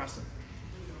more aggressive.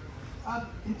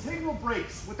 Integral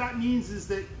brakes, what that means is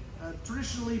that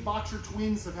traditionally Boxer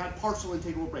twins have had partial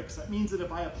integral brakes. That means that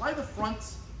if I apply the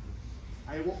front,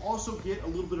 I will also get a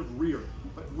little bit of rear,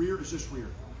 but rear is just rear.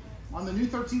 On the new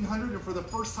 1300 and for the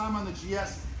first time on the GS,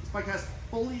 this bike has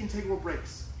fully integral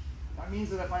brakes. That means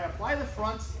that if I apply the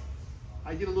front,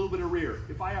 I get a little bit of rear.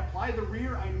 If I apply the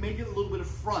rear, I may get a little bit of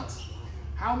front.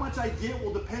 How much I get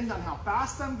will depend on how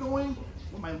fast I'm going,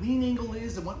 what my lean angle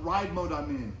is, and what ride mode I'm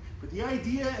in. But the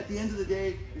idea at the end of the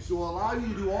day is to allow you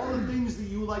to do all the things that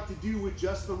you like to do with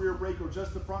just the rear brake or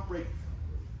just the front brake,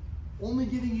 only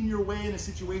getting in your way in a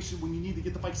situation when you need to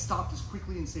get the bike stopped as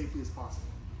quickly and safely as possible.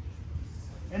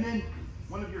 And then,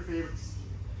 one of your favorites,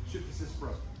 Shift Assist Pro.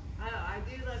 Oh, I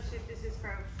do love Shift Assist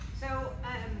Pro. So,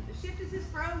 Shift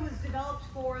Assist Pro was developed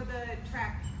for the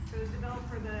track. So it was developed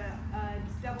for the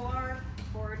double R,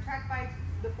 for track bikes,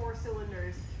 the 4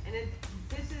 cylinders. And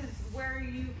this is where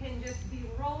you can just be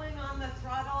rolling on the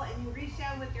throttle and you reach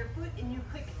down with your foot and you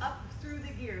click up through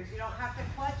the gears. You don't have to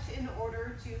clutch in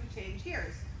order to change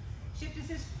gears. Shift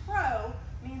Assist Pro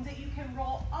means that you can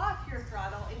roll off your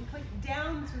throttle and click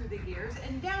down through the gears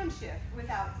and downshift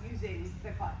without using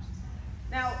the clutch.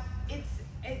 Now, it's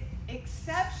an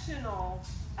exceptional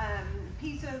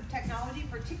piece of technology,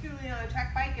 particularly on a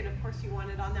track bike, and of course you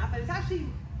want it on that, but it's actually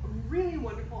really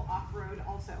wonderful off-road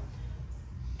also.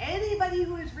 Anybody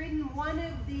who has ridden one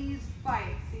of these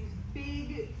bikes, these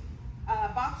big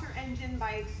Boxer engine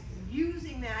bikes,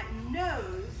 using that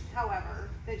knows, however,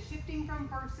 that shifting from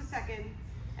first to second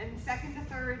and second to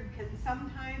third can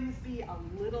sometimes be a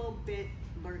little bit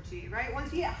lurchy, right?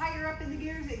 Once you get higher up in the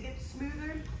gears, it gets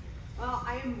smoother. Well,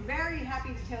 I am very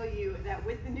happy to tell you that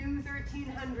with the new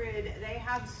 1300, they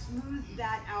have smoothed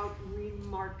that out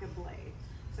remarkably.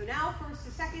 So now first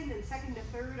to second and second to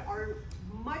third are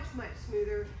much, much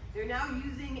smoother. They're now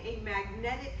using a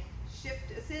magnetic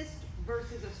shift assist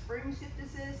versus a spring shift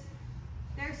assist.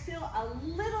 There's still a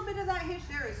little bit of that hitch.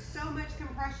 There is so much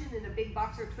compression in a big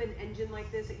Boxer twin engine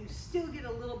like this that you still get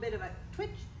a little bit of a twitch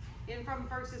in from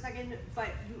first to second, but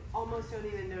you almost don't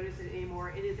even notice it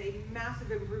anymore. It is a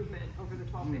massive improvement over the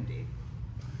 1250.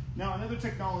 Now, another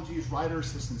technology is rider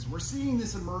assistance. We're seeing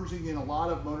this emerging in a lot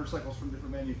of motorcycles from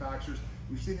different manufacturers.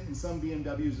 We've seen it in some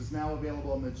BMWs. It's now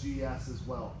available on the GS as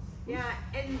well. Yeah,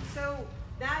 and so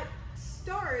that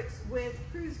starts with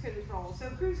cruise control. So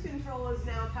cruise control is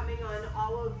now coming on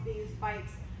all of these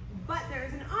bikes, but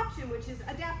there's an option which is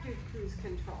adaptive cruise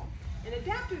control. And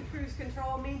adaptive cruise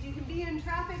control means you can be in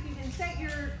traffic, you can set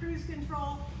your cruise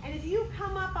control, and if you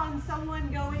come up on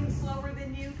someone going slower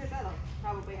than you, because that'll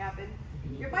probably happen,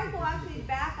 your bike will actually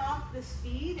back off the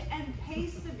speed and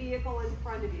pace the vehicle in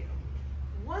front of you.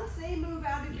 Once they move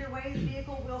out of your way, the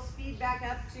vehicle will speed back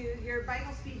up to, your bike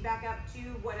will speed back up to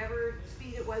whatever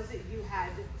speed it was that you had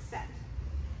set.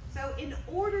 So in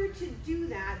order to do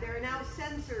that, there are now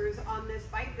sensors on this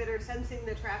bike that are sensing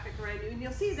the traffic around you. And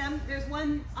you'll see them. There's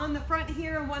one on the front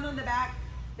here and one on the back.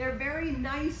 They're very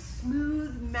nice,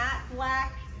 smooth, matte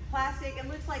black plastic. It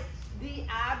looks like the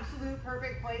absolute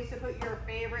perfect place to put your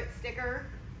favorite sticker.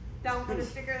 Don't put a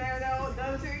sticker there though.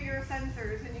 Those are your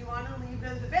sensors, and you want to leave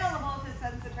those available to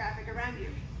sense the traffic around you.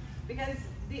 Because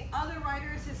the other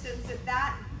rider assistance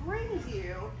that brings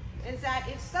you is that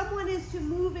if someone is to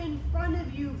move in front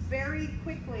of you very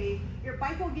quickly, your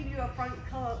bike will give you a front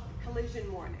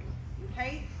collision warning,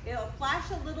 okay? It'll flash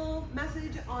a little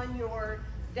message on your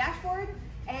dashboard,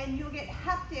 and you'll get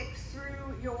haptics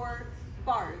through your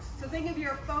bars. So think of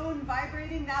your phone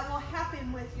vibrating. That will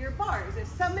happen with your bars. If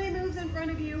somebody moves in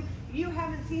front of you, you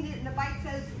haven't seen it, and the bike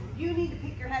says, you need to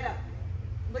pick your head up.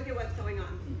 Look at what's going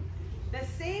on. The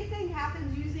same thing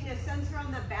happens using a sensor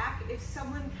on the back if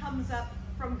someone comes up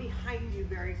from behind you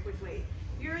very quickly.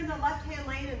 If you're in the left-hand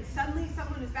lane and suddenly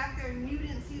someone is back there and you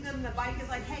didn't see them, the bike is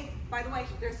like, hey, by the way,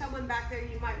 there's someone back there,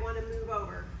 you might want to move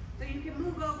over. So you can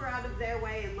move over out of their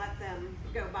way and let them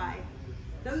go by.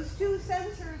 Those two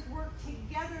sensors work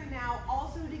together now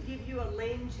also to give you a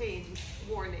lane change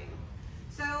warning.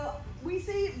 So we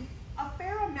see a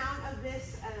fair amount of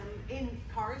this in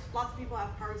cars. Lots of people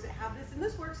have cars that have this, and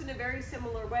this works in a very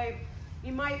similar way.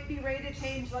 You might be ready to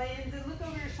change lanes and look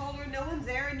over your shoulder, no one's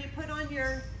there, and you put on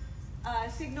your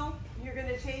signal, you're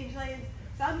gonna change lanes.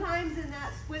 Sometimes in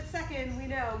that split second, we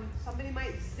know somebody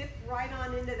might zip right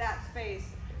on into that space.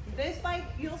 This bike,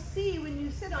 you'll see when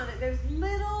you sit on it, there's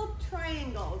little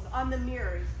triangles on the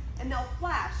mirrors, and they'll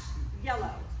flash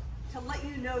yellow to let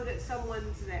you know that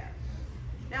someone's there.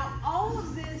 Now, all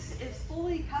of this is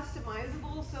fully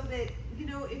customizable so that, you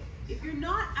know, if you're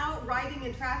not out riding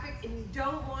in traffic and you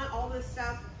don't want all this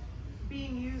stuff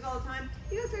being used all the time,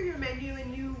 you go through your menu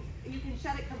and you can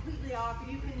shut it completely off.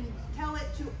 You can tell it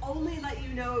to only let you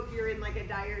know if you're in like a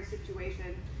dire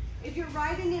situation. If you're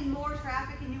riding in more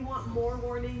traffic and you want more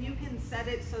warning, you can set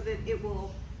it so that it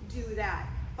will do that.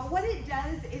 But what it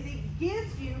does is it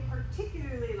gives you,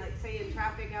 particularly like say in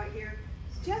traffic out here,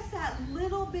 just that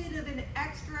little bit of an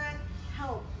extra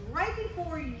help right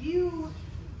before you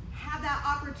have that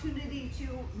opportunity to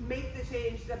make the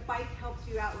change. The bike helps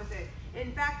you out with it.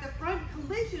 In fact, the front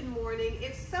collision warning,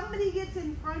 if somebody gets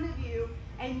in front of you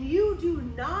and you do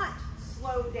not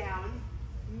slow down,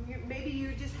 maybe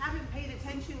you just haven't paid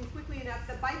attention quickly enough,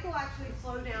 the bike will actually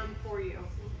slow down for you.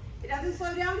 It doesn't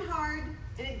slow down hard,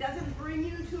 and it doesn't bring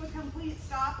you to a complete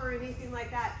stop or anything like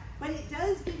that, but it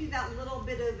does give you that little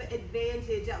bit of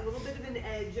advantage, that little bit of an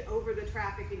edge over the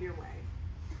traffic in your way.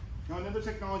 Now, another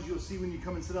technology you'll see when you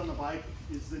come and sit on the bike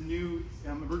is the new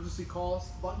emergency calls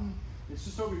button. It's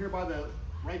just over here by the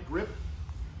right grip.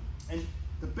 And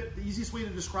the easiest way to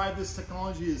describe this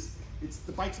technology is it's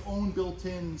the bike's own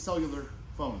built-in cellular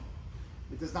phone.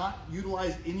 It does not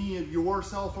utilize any of your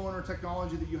cell phone or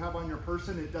technology that you have on your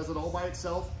person. It does it all by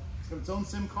itself. It's got its own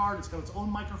SIM card, it's got its own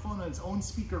microphone and its own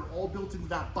speaker all built into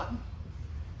that button.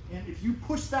 And if you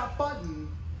push that button,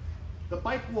 the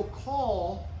bike will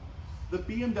call the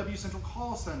BMW Central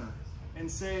Call Center and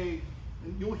say,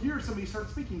 and you'll hear somebody start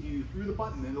speaking to you through the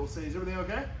button, and they'll say, is everything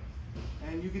okay?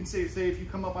 And you can say if you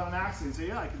come up on an accident, say,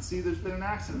 yeah, I can see there's been an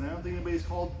accident. I don't think anybody's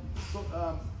called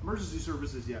emergency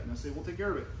services yet. And they'll say, we'll take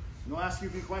care of it. And they'll ask you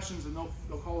a few questions, and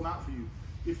they'll call them out for you.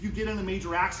 If you get in a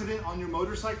major accident on your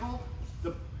motorcycle,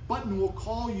 the button will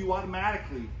call you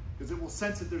automatically because it will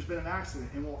sense that there's been an accident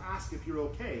and will ask if you're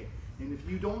okay. And if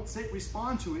you don't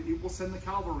respond to it, it will send the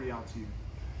cavalry out to you.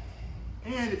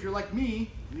 And if you're like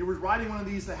me, and you're riding one of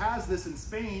these that has this in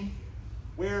Spain,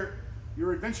 where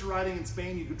you're adventure riding in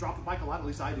Spain, you could drop the bike a lot, at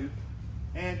least I do.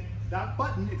 And that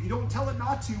button, if you don't tell it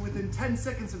not to, within 10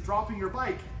 seconds of dropping your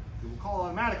bike, it will call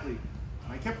automatically.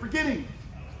 And I kept forgetting.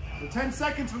 So 10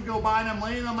 seconds would go by and I'm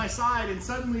laying on my side and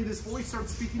suddenly this voice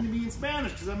starts speaking to me in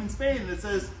Spanish because I'm in Spain, and it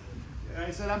says, and I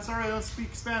said, I'm sorry, I don't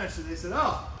speak Spanish. And they said,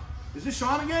 oh, is this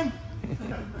Shawn again?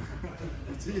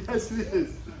 Yes, it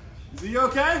is. Is he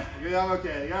okay? Yeah, I'm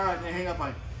okay. All right, and hang up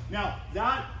on. Now,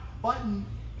 that button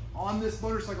on this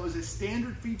motorcycle is a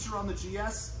standard feature on the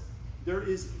GS. There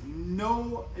is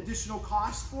no additional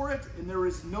cost for it, and there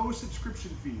is no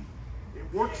subscription fee.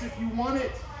 It works if you want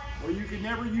it, or you can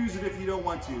never use it if you don't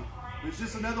want to. It's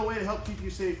just another way to help keep you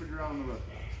safe when you're out on the road.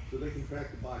 So they can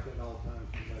track the bike at all times,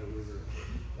 no matter where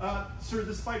they're at. Sir,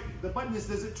 this bike, the button does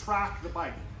it track the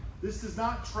bike. This does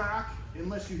not track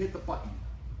unless you hit the button.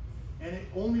 And it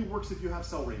only works if you have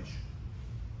cell range.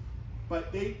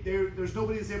 But there's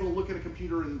nobody that's able to look at a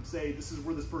computer and say, this is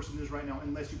where this person is right now,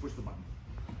 unless you push the button.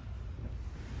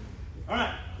 All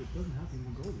right. It doesn't have to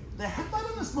go there. The headlight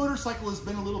on this motorcycle has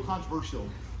been a little controversial.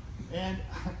 And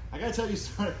I gotta tell you a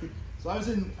story. So I was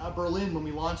in Berlin when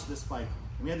we launched this bike.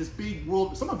 And we had this big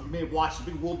some of you may have watched a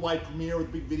big worldwide premiere with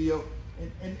a big video.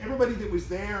 And everybody that was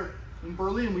there in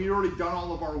Berlin, we had already done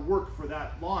all of our work for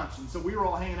that launch. And so we were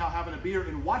all hanging out having a beer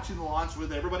and watching the launch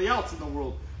with everybody else in the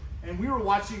world. And we were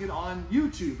watching it on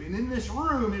YouTube. And in this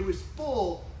room, it was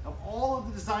full of all of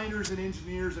the designers and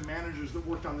engineers and managers that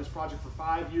worked on this project for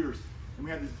 5 years. And we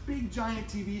had this big giant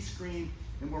TV screen,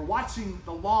 and we're watching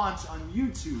the launch on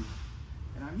YouTube.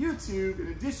 And on YouTube, in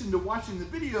addition to watching the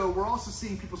video, we're also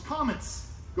seeing people's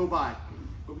comments go by.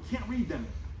 But we can't read them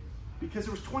because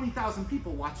there was 20,000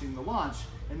 people watching the launch,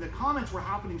 and the comments were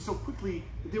happening so quickly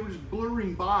that they were just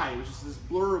blurring by. It was just this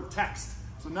blur of text.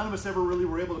 So none of us ever really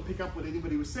were able to pick up what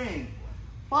anybody was saying.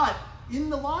 But in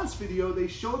the launch video, they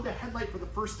showed the headlight for the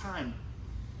first time.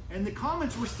 And the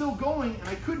comments were still going, and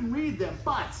I couldn't read them.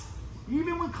 But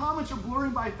even when comments are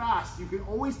blurring by fast, you can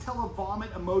always tell a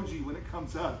vomit emoji when it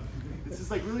comes up. It's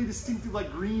just like really distinctive,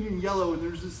 like green and yellow, and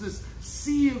there's just this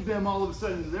sea of them all of a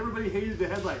sudden. Everybody hated the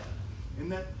headlight.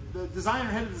 And that the designer,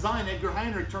 head of design, Edgar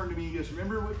Heinrich, turned to me and goes,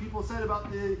 remember what people said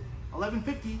about the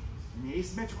 1150 and the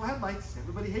asymmetrical headlights?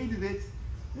 Everybody hated it.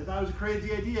 They thought it was a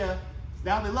crazy idea.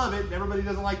 Now they love it, and everybody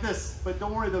doesn't like this. But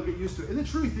don't worry, they'll get used to it. And the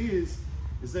truth is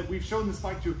that we've shown this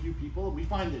bike to a few people, and we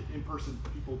find that in person,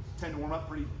 people tend to warm up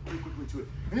pretty quickly to it.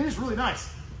 And it is really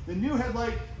nice. The new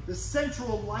headlight, the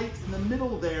central light in the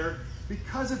middle there,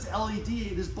 because it's LED,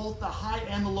 it is both the high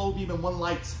and the low beam in one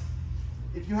light.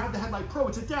 If you have the Headlight Pro,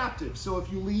 it's adaptive. So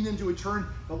if you lean into a turn,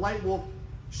 the light will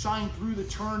shine through the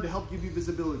turn to help give you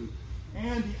visibility.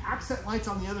 And the accent lights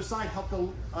on the other side help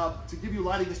to give you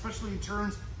lighting, especially in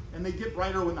turns, and they get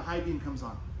brighter when the high beam comes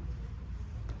on.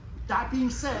 That being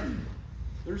said,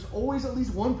 there's always at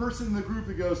least one person in the group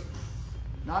that goes,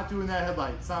 not doing that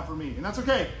headlight, it's not for me. And that's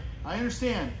okay, I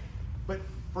understand. But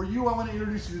for you, I want to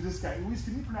introduce you to this guy. Louise,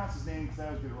 can you pronounce his name, because I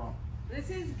always get it wrong? This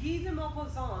is Guy de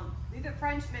Maupassant. He's a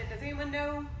Frenchman. Does anyone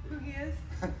know who he is?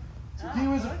 So he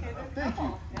was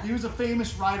He was a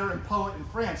famous writer and poet in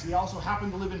France. He also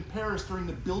happened to live in Paris during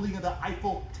the building of the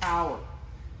Eiffel Tower.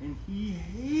 And he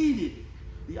hated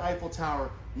the Eiffel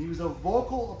Tower. And he was a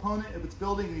vocal opponent of its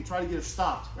building, and he tried to get it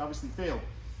stopped. He obviously failed.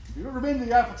 If you've ever been to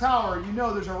the Eiffel Tower, you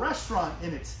know there's a restaurant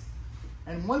in it.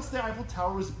 And once the Eiffel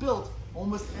Tower was built,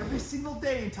 almost every single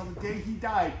day until the day he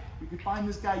died, you could find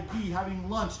this guy Guy having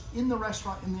lunch in the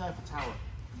restaurant in the Eiffel Tower.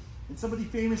 And somebody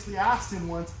famously asked him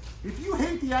once, if you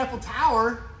hate the Eiffel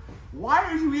Tower, why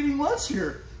are you eating lunch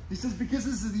here? He says, because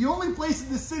this is the only place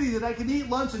in the city that I can eat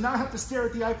lunch and not have to stare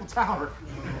at the Eiffel Tower.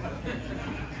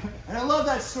 And I love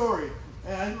that story.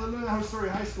 And I learned that story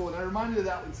in high school, and I reminded of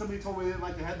that when somebody told me they didn't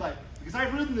like the headlight. Because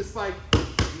I've ridden this bike,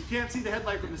 you can't see the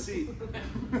headlight from the seat.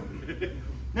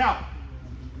 Now,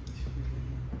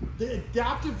 the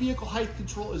adaptive vehicle height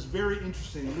control is very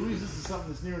interesting. And Louise, this is something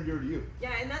that's near and dear to you.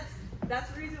 Yeah, and that's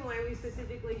the reason why we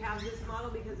specifically have this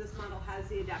model, because this model has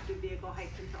the adaptive vehicle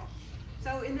height control.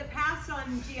 So in the past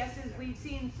on GSs, we've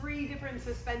seen 3 different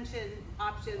suspension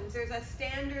options. There's a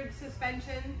standard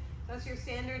suspension, that's your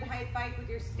standard height bike with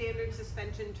your standard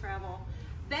suspension travel.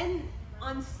 Then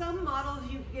on some models,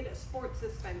 you get a sport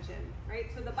suspension, right?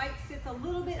 So the bike sits a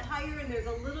little bit higher and there's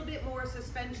a little bit more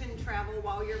suspension travel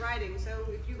while you're riding. So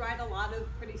if you ride a lot of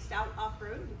pretty stout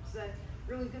off-road, it's a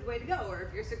really good way to go. Or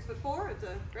if you're 6'4", it's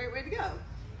a great way to go.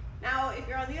 Now, if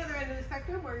you're on the other end of the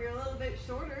spectrum where you're a little bit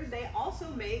shorter, they also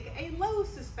make a low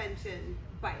suspension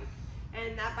bike.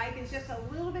 And that bike is just a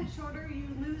little bit shorter. You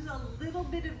lose a little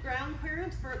bit of ground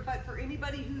clearance, but for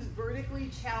anybody who's vertically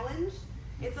challenged,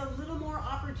 it's a little more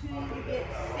opportunity to get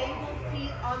stable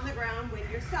feet on the ground when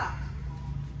you're stopped.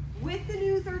 With the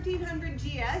new 1300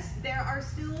 GS, there are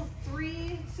still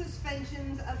 3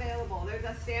 suspensions available. There's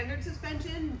a standard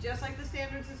suspension, just like the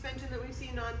standard suspension that we've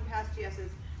seen on past GSs.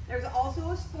 There's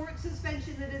also a sport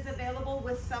suspension that is available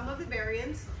with some of the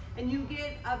variants, and you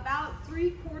get about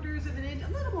 3/4 of an inch,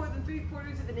 a little more than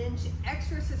 3/4 of an inch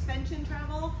extra suspension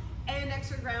travel and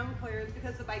extra ground clearance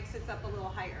because the bike sits up a little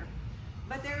higher.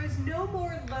 But there is no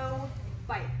more low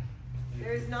bike.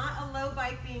 There is not a low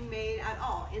bike being made at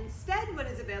all. Instead, what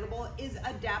is available is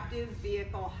adaptive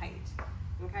vehicle height.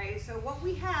 Okay, so what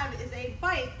we have is a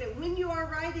bike that when you are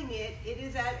riding it, it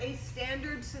is at a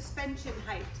standard suspension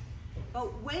height.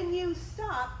 But when you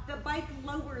stop, the bike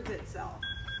lowers itself.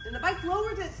 And the bike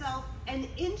lowers itself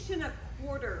 1.25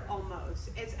 inches almost.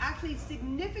 It's actually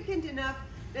significant enough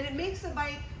that it makes the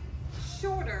bike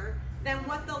shorter than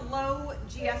what the low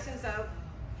GSs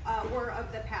were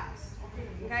of the past.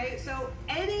 Okay, so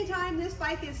anytime this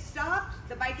bike is stopped,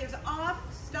 the bike is off,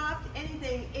 stopped,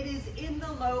 anything, it is in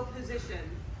the low position.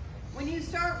 When you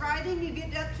start riding, you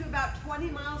get up to about 20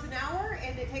 miles an hour,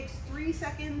 and it takes 3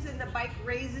 seconds and the bike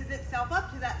raises itself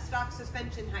up to that stock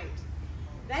suspension height.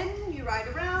 Then you ride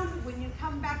around. When you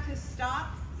come back to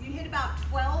stop, you hit about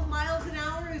 12 miles an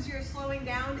hour as you're slowing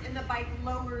down, and the bike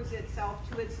lowers itself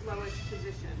to its lowest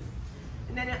position.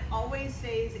 And then it always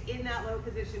stays in that low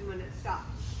position when it stops.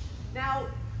 Now,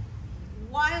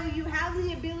 while you have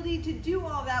the ability to do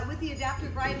all that with the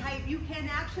adaptive ride height, you can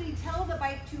actually tell the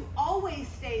bike to always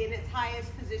stay in its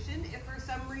highest position if for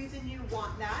some reason you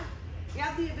want that. You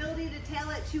have the ability to tell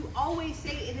it to always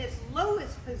stay in its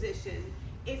lowest position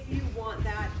if you want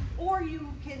that, or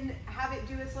you can have it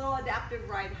do its little adaptive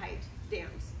ride height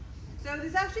dance. So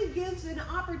this actually gives an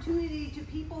opportunity to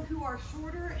people who are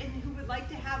shorter and who would like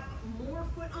to have more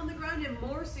foot on the ground and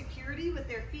more security with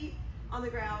their feet on the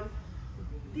ground,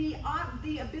 the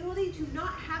ability to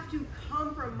not have to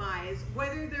compromise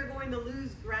whether they're going to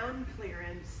lose ground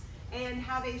clearance and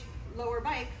have a lower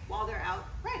bike while they're out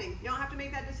riding. You don't have to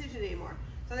make that decision anymore.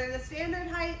 So they're the standard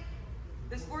height,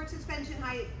 the sport suspension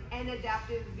height, and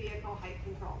adaptive vehicle height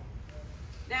control.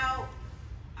 Now,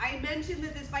 I mentioned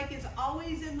that this bike is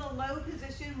always in the low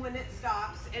position when it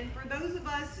stops, and for those of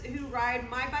us who ride,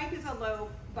 my bike is a low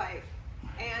bike,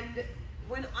 and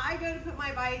when I go to put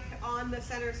my bike on the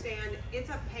center stand, it's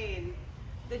a pain.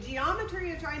 The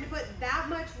geometry of trying to put that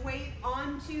much weight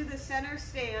onto the center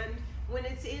stand when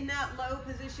it's in that low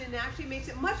position actually makes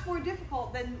it much more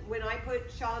difficult than when I put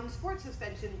Shawn's sports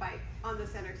suspension bike on the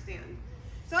center stand.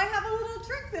 So I have a little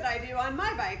trick that I do on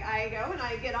my bike. I go and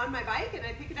I get on my bike and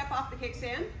I pick it up off the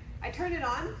kickstand, I turn it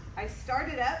on, I start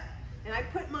it up, and I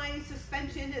put my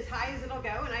suspension as high as it'll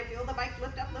go, and I feel the bike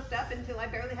lift up until I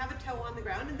barely have a toe on the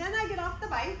ground, and then I get off the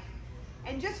bike,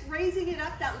 and just raising it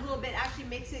up that little bit actually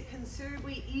makes it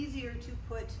considerably easier to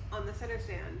put on the center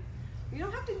stand. You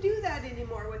don't have to do that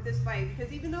anymore with this bike,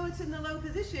 because even though it's in the low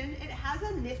position, it has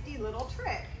a nifty little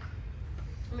trick.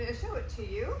 I'm going to show it to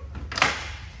you.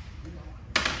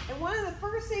 And one of the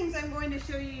first things I'm going to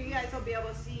show you, you guys will be able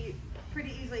to see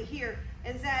pretty easily here,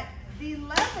 is that the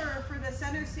lever for the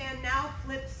center stand now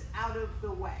flips out of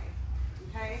the way,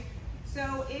 okay?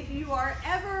 So if you are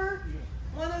ever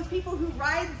one of those people who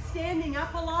ride standing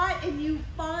up a lot and you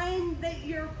find that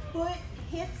your foot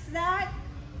hits that,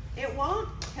 it won't,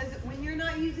 because when you're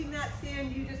not using that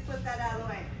stand, you just flip that out of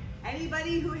the way.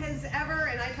 Anybody who has ever,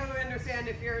 and I totally understand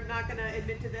if you're not going to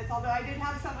admit to this, although I did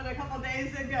have someone a couple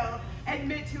days ago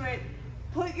admit to it,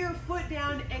 put your foot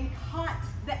down and caught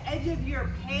the edge of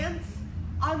your pants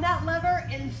on that lever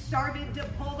and started to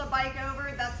pull the bike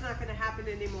over. That's not going to happen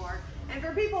anymore. And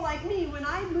for people like me, when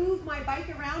I move my bike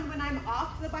around when I'm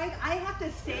off the bike, I have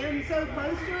to stand so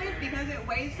close to it because it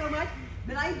weighs so much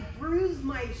that I bruise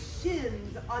my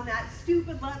shins on that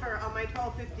stupid lever on my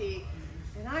 1250.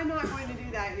 And I'm not going to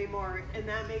do that anymore, and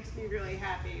that makes me really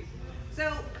happy.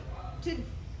 So to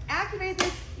activate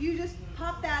this, you just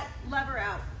pop that lever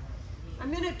out.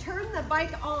 I'm going to turn the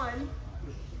bike on,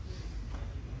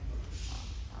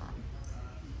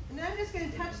 and then I'm just going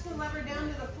to touch the lever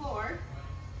down to the floor.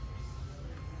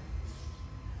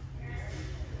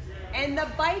 And the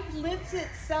bike lifts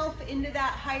itself into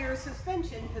that higher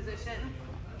suspension position,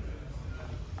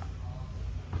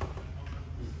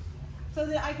 so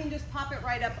that I can just pop it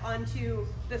right up onto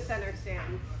the center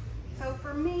stand. So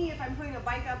for me, if I'm putting a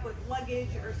bike up with luggage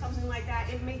or something like that,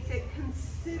 it makes it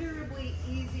considerably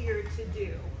easier to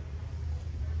do.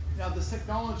 Now this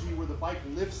technology where the bike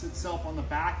lifts itself on the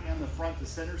back and the front to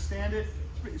center stand it,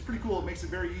 it's pretty cool. It makes it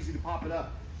very easy to pop it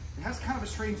up. It has kind of a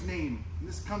strange name. And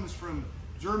this comes from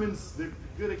Germans. They're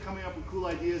good at coming up with cool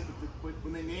ideas, but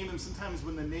when they name them, sometimes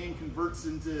when the name converts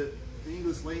into the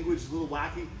English language, it's a little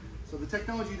wacky. So the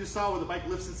technology you just saw where the bike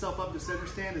lifts itself up to center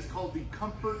stand is called the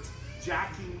Comfort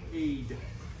Jacking Aid.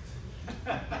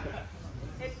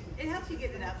 It helps you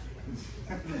get it up.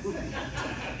 And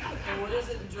what is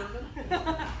it in German?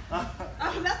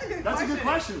 Oh, that's a good question. That's a good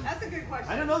question. That's a good question.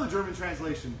 I don't know the German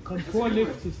translation. Comfort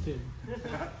lift system.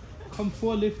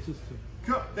 Comfort lift system.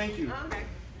 Thank you. Okay.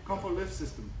 Comfort lift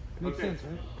system. Makes sense,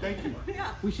 right? Thank you.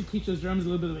 Yeah. We should teach those Germans a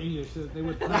little bit of English so that they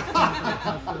would.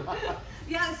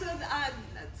 Yeah, so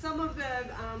some of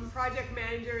the project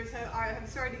managers have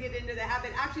started to get into the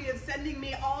habit actually of sending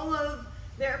me all of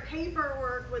their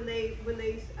paperwork when they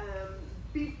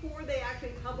before they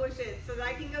actually publish it, so that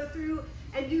I can go through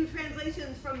and do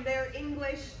translations from their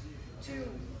English to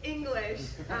English.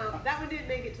 That one didn't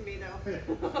make it to me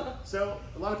though. So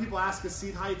a lot of people ask us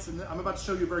seat heights, and I'm about to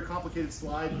show you a very complicated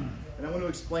slide, and I want to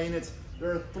explain it.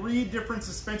 There are 3 different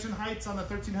suspension heights on the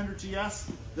 1300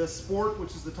 GS: the Sport,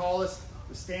 which is the tallest,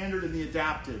 the Standard, and the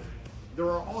Adaptive. There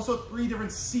are also 3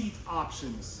 different seat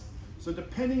options. So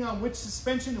depending on which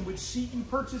suspension and which seat you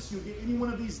purchase, you'll get any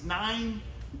one of these 9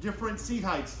 different seat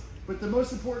heights. But the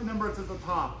most important number is at the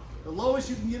top. The lowest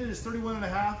you can get it is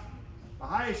 31.5. The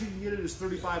highest you can get it is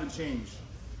 35 and change.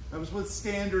 That was with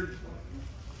standard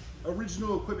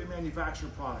original equipment manufacturer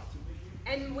product.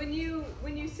 And when you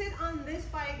sit on this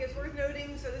bike, it's worth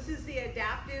noting, so this is the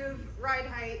adaptive ride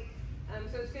height.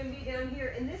 So it's going to be down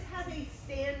here, and this has a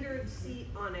standard seat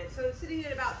on it. So it's sitting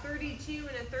at about 32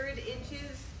 1/3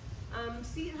 inches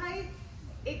seat height.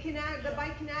 The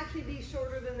bike can actually be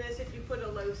shorter than this if you put a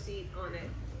low seat on it.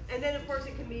 And then of course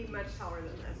it can be much taller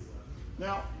than this.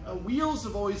 Now, wheels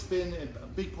have always been a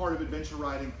big part of adventure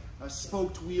riding.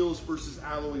 Spoked wheels versus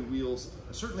alloy wheels.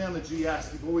 Certainly on the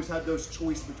GS, you've always had those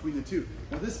choice between the two.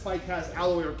 Now this bike has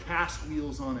alloy or cast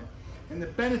wheels on it. And the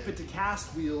benefit to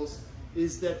cast wheels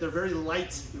is that they're very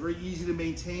light, they're very easy to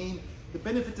maintain. The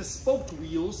benefit to spoked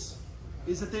wheels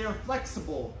is that they are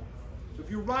flexible. So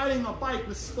if you're riding a bike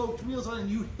with spoked wheels on and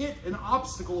you hit an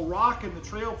obstacle, a rock in the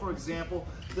trail for example,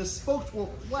 the spokes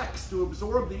will flex to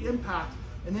absorb the impact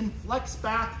and then flex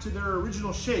back to their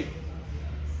original shape.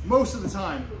 Most of the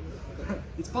time.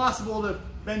 It's possible to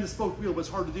bend a spoked wheel, but it's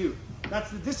hard to do. That's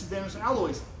the disadvantage of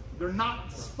alloys. They're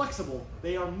not flexible,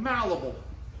 they are malleable.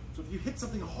 So if you hit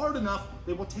something hard enough,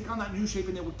 they will take on that new shape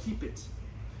and they will keep it.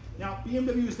 Now,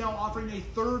 BMW is now offering a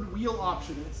 3rd wheel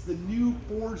option. It's the new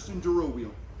forged Enduro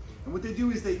wheel. And what they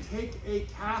do is they take a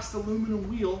cast aluminum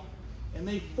wheel and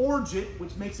they forge it,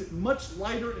 which makes it much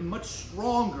lighter and much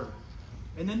stronger.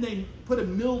 And then they put a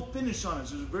milled finish on it.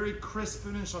 So there's a very crisp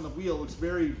finish on the wheel. It looks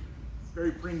very,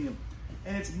 very premium.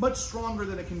 And it's much stronger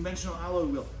than a conventional alloy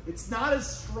wheel. It's not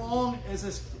as strong as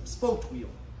a spoked wheel.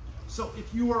 So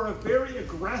if you are a very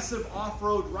aggressive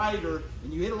off-road rider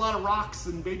and you hit a lot of rocks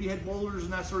and baby head boulders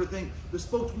and that sort of thing, the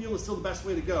spoked wheel is still the best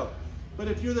way to go. But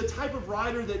if you're the type of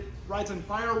rider that rides on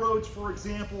fire roads, for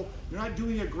example, you're not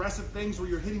doing aggressive things where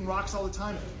you're hitting rocks all the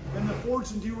time, then the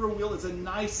forged Enduro wheel is a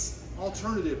nice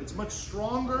alternative. It's much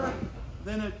stronger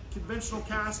than a conventional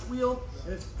cast wheel,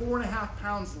 and it's 4.5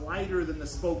 pounds lighter than the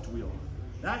spoked wheel.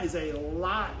 That is a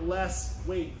lot less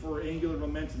weight for angular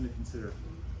momentum to consider.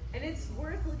 And it's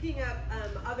worth looking up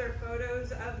other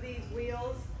photos of these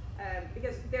wheels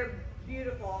because they're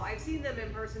beautiful. I've seen them in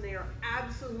person. They are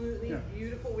absolutely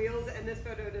beautiful wheels, and this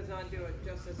photo does not do it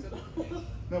justice at all.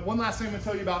 Now, one last thing I'm going to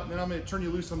tell you about, and then I'm going to turn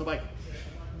you loose on the bike.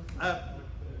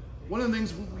 One of the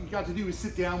things we got to do is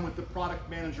sit down with the product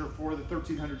manager for the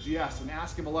 1300 GS and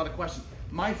ask him a lot of questions.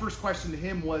 My first question to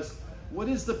him was, what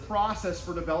is the process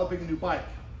for developing a new bike?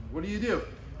 What do you do?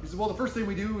 He said, well, the first thing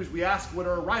we do is we ask what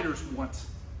our riders want.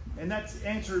 And that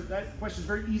question is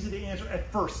very easy to answer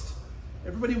at first.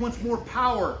 Everybody wants more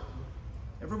power.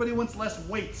 Everybody wants less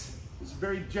weight. It's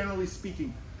very generally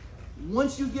speaking.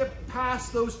 Once you get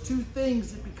past those 2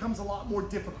 things, it becomes a lot more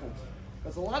difficult.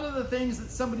 Because a lot of the things that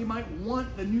somebody might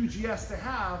want the new GS to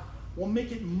have will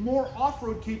make it more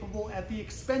off-road capable at the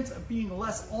expense of being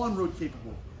less on-road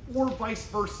capable, or vice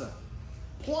versa.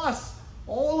 Plus,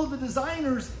 all of the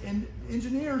designers and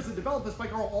engineers that develop this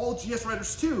bike are all GS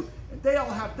riders too, and they all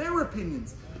have their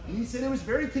opinions. And he said it was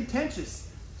very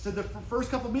contentious. So the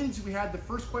first couple meetings we had, the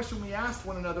first question we asked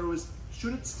one another was,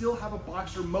 should it still have a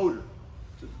boxer motor?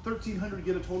 So 1300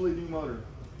 get a totally new motor.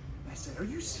 And I said, are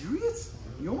you serious?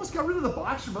 You almost got rid of the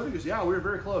boxer motor? He goes, yeah, we were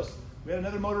very close. We had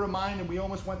another motor of mine and we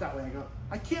almost went that way. I go,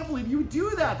 I can't believe you would do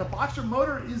that. The boxer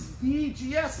motor is the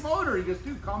GS motor. He goes,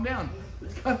 dude, calm down.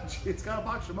 It's got a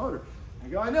boxer motor. I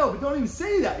go, I know, but don't even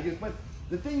say that. He goes, but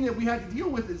the thing that we had to deal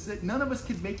with is that none of us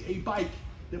could make a bike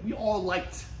that we all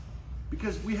liked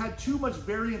because we had too much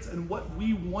variance in what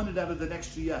we wanted out of the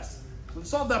next GS. So to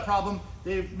solve that problem,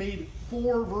 they've made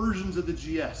 4 versions of the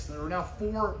GS. There are now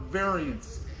 4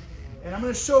 variants. And I'm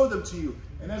going to show them to you.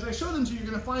 And as I show them to you, you're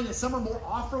going to find that some are more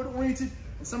off-road oriented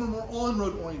and some are more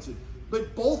on-road oriented.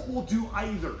 But both will do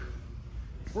either.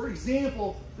 For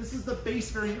example, this is the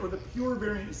base variant or the pure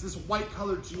variant. It's this white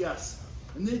colored GS.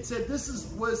 And they said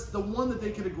this was the one that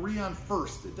they could agree on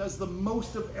first. It does the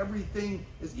most of everything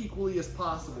as equally as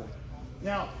possible.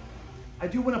 Now, I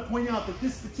do want to point out that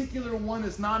this particular one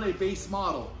is not a base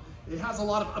model. It has a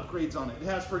lot of upgrades on it. It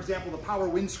has, for example, the power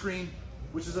windscreen,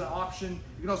 which is an option.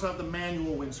 You can also have the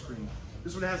manual windscreen.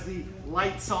 This one has the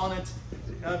lights on it,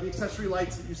 the accessory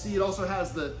lights that you see. It also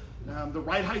has the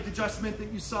ride height adjustment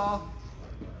that you saw.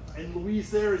 And Louise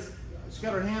there she's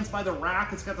got her hands by the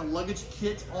rack. It's got the luggage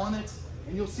kit on it.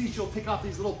 And you'll see she'll take off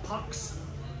these little pucks.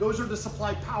 Those are to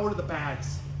supply power to the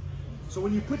bags. So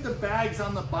when you put the bags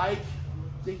on the bike,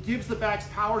 it gives the bags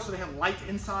power, so they have light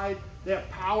inside. They have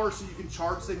power so you can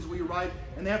charge things while you ride,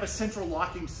 and they have a central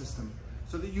locking system.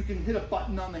 so that you can hit a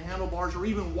button on the handlebars or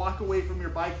even walk away from your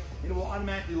bike and it will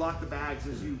automatically lock the bags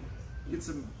as you get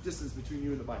some distance between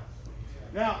you and the bike.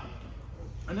 Now,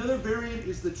 another variant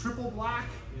is the triple black,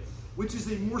 which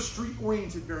is a more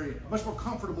street-oriented variant, much more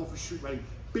comfortable for street riding.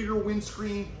 Bigger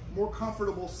windscreen, more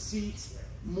comfortable seats,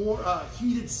 more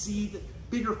heated seat,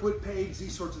 bigger foot pegs,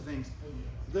 these sorts of things.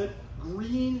 The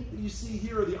green that you see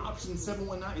here are the option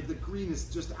 719. The green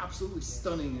is just absolutely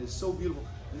stunning. It is so beautiful.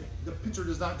 The picture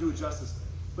does not do it justice.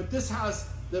 But this has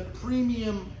the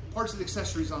premium parts and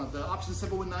accessories on it. The option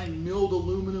 719 milled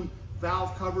aluminum,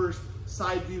 valve covers,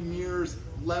 side view mirrors,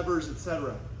 levers,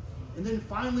 etc. And then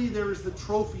finally there is the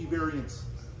trophy variants.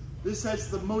 This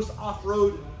has the most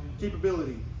off-road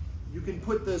capability. You can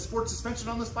put the sport suspension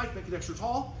on this bike, make it extra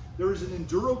tall. There is an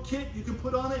enduro kit you can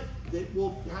put on it that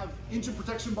will have engine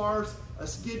protection bars, a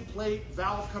skid plate,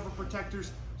 valve cover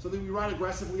protectors, so that we ride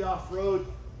aggressively off-road,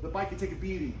 the bike can take a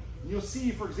beating. And you'll see,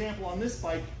 for example, on this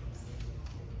bike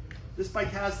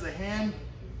has the hand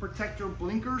protector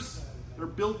blinkers. They're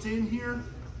built in here.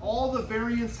 All the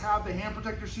variants have the hand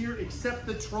protectors here except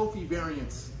the trophy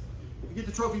variants. If you get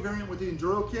the trophy variant with the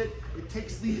enduro kit, it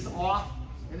takes these off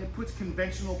and it puts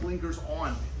conventional blinkers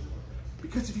on.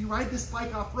 Because if you ride this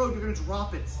bike off-road, you're gonna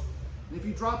drop it. And if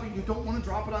you drop it, you don't wanna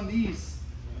drop it on these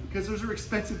because those are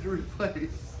expensive to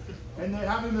replace. And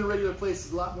having them ready to replace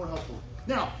is a lot more helpful.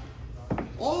 Now,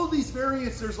 all of these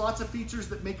variants, there's lots of features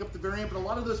that make up the variant, but a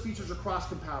lot of those features are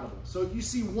cross-compatible. So if you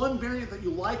see one variant that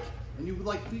you like, and you would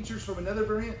like features from another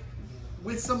variant,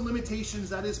 with some limitations,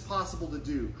 that is possible to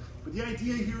do. But the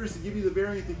idea here is to give you the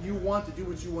variant that you want to do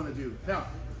what you want to do. Now,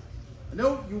 I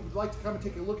know you would like to come and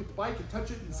take a look at the bike and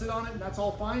touch it and sit on it, and that's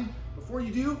all fine. Before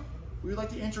you do, we would like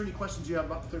to answer any questions you have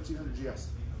about the 1300 GS.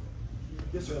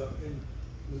 Yes, sir. In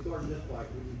regard to this bike,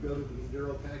 when you go to the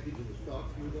enduro package and the stock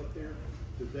fuse up there,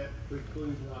 does that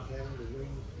preclude not having the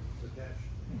wings attached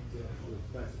to the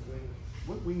plastic wings?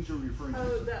 What wings are you referring to?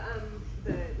 Oh,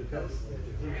 those.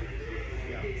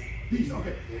 These,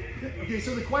 okay. Okay,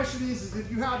 so the question is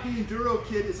if you have the enduro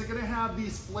kit, is it going to have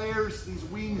these flares, these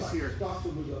wings Right, here? stock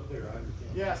was up there, I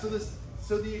understand. Yeah,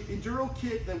 so the enduro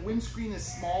kit, the windscreen is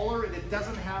smaller and it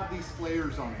doesn't have these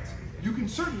flares on it. You can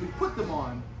certainly put them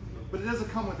on, but it doesn't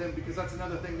come with them because that's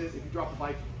another thing that if you drop a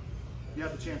bike, you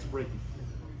have the chance of breaking.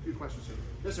 Good question, sir.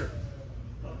 Yes, sir.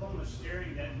 Up on the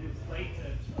steering, that new plate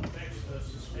that affects the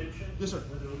suspension. Yes, sir.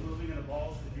 With the removing of the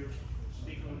balls, could you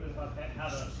speak a little bit about that, how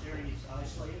the steering is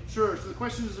isolated? Sure, so the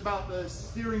question is about the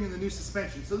steering and the new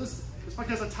suspension. So this bike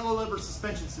has a telelever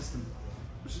suspension system.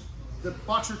 The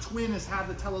Boxer Twin has had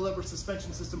the telelever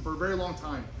suspension system for a very long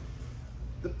time.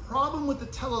 The problem with the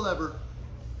telelever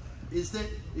is that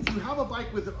if you have a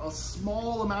bike with a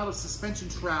small amount of suspension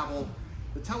travel,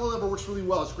 the telelever works really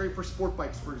well. It's great for sport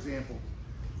bikes, for example.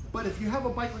 But if you have a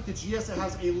bike like the GS that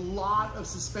has a lot of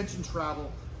suspension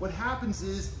travel, what happens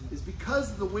is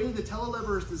because of the way the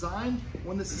telelever is designed,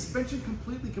 when the suspension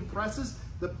completely compresses,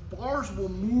 the bars will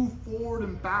move forward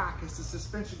and back as the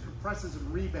suspension compresses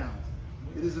and rebounds.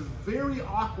 It is a very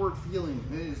awkward feeling,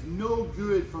 and it is no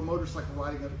good for motorcycle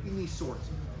riding of any sort.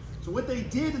 So what they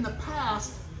did in the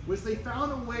past was they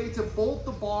found a way to bolt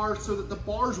the bars so that the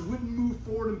bars wouldn't move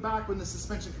forward and back when the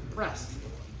suspension compressed.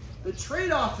 The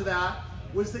trade-off to that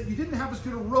was that you didn't have as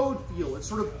good a road feel. It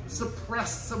sort of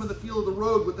suppressed some of the feel of the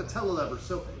road with the telelever,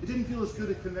 so it didn't feel as good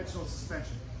as conventional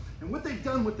suspension. And what they've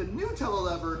done with the new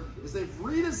telelever is they've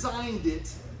redesigned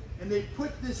it, and they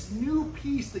put this new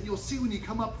piece that you'll see when you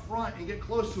come up front and get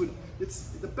close to it. It's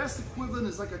the best equivalent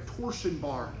is like a torsion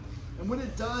bar. And what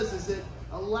it does is it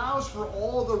allows for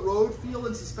all the road feel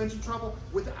and suspension travel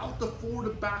without the forward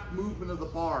and back movement of the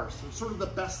bars. So it's sort of the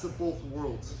best of both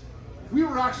worlds. We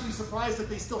were actually surprised that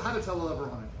they still had a telelever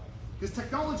on it, because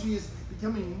technology is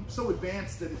becoming so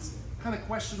advanced that it's kind of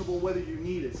questionable whether you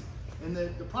need it. And the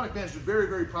product manager is very,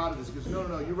 very proud of this. He goes,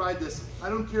 no, you ride this. I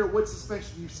don't care what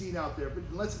suspension you've seen out there, but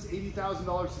unless it's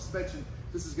 $80,000 suspension,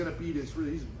 this is going to beat it. It's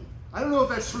really easy. I don't know if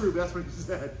that's true, but that's what he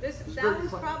said. That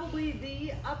was probably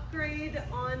the upgrade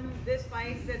on this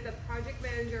bike that the project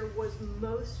manager was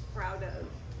most proud of.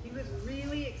 He was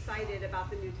really excited about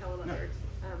the new telelever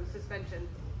suspension.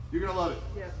 You're gonna love it.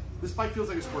 Yeah. This bike feels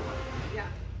like a sport bike. Yeah.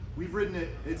 We've ridden it.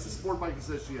 It's a sport bike that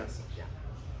says GS. Yeah.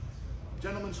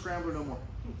 Gentleman scrambler, no more.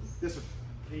 Yes, sir.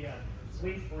 The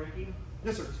wing braking,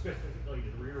 Yes, sir. specifically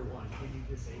the rear one, can you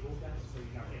disable that so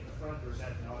you're not hitting the front, or is that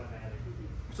an automatic?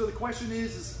 So the question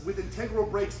is with integral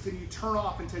brakes, can you turn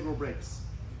off integral brakes?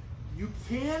 You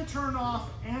can turn off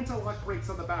anti-lock brakes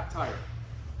on the back tire.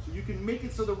 So you can make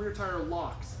it so the rear tire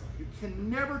locks. You can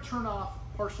never turn off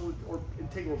partial or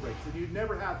integral brakes, and you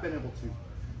never have been able to.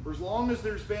 For as long as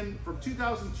there's been, from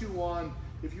 2002 on,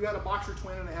 if you had a Boxer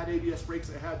Twin and it had ABS brakes,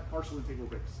 it had partial integral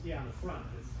brakes. Yeah, on the front,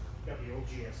 it's got the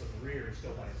OGS, so the rear is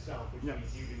still by itself, which Yeah.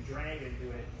 means you can drag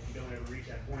into it, and you don't ever reach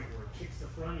that point where it kicks the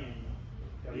front end.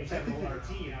 You used to have an old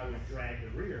RT, and I would drag the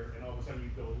rear, and all of a sudden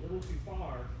you'd go a little too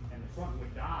far, and the front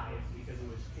would die because it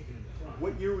was kicking in the front.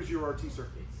 What year was your RT, sir?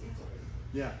 It's old.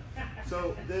 Yeah.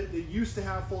 So they used to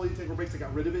have fully integral brakes. They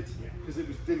got rid of it because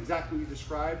it did exactly what you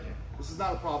described. This is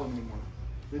not a problem anymore.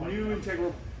 The new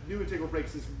integral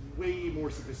brakes is way more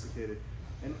sophisticated.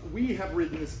 And we have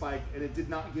ridden this bike and it did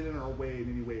not get in our way in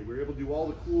any way. We were able to do all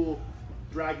the cool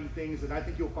dragging things, and I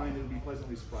think you'll find it'll be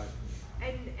pleasantly surprised.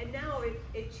 And now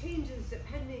it changes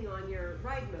depending on your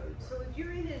ride mode. So if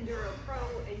you're in Enduro Pro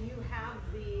and you have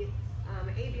the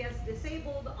ABS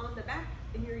disabled on the back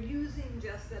and you're using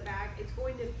just the back, it's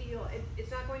going to feel,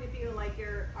 it's not going to feel like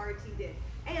your RT did.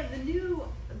 And the new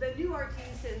RT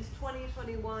since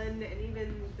 2021 and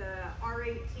even the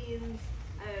R18s,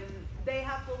 they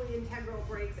have fully integral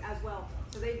brakes as well.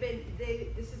 So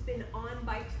this has been on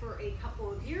bikes for a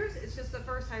couple of years. It's just the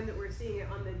first time that we're seeing it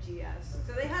on the GS.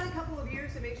 So they had a couple of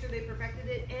years to make sure they perfected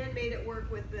it and made it work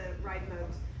with the ride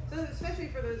modes. So especially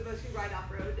for those of us who ride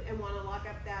off-road and want to lock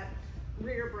up that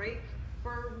rear brake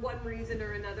for one reason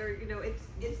or another, you know,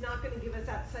 it's not going to give us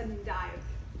that sudden dive.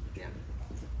 Yeah.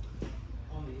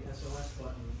 On the SOS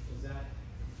button, is that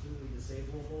completely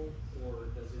disableable, or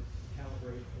does it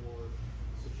calibrate for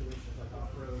situations like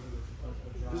off-road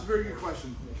with a drop? This is a very good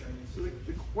question. So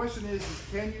the question is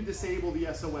can you disable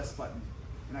the SOS button?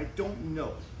 And I don't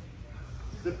know.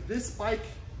 This bike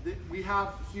that we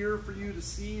have here for you to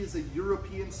see is a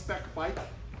European spec bike.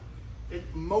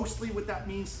 Mostly what that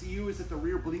means to you is that the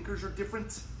rear blinkers are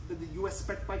different than the US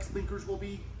spec bikes blinkers will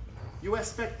be. US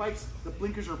spec bikes, the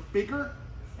blinkers are bigger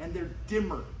and they're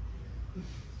dimmer.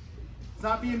 It's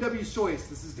not BMW's choice,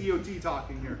 this is DOT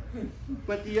talking here.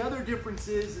 But the other difference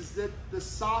is that the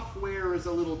software is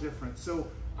a little different. So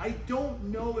I don't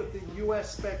know if the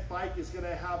US spec bike is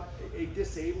gonna have a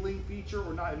disabling feature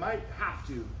or not. It might have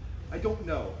to. I don't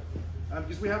know.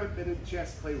 Because we haven't been a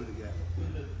chance to play with it yet.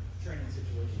 In the training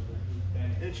situation,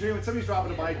 And when somebody's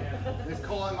dropping a bike and it's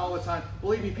calling all the time,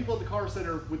 believe me, people at the car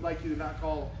center would like you to not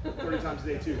call 30 times a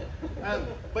day too.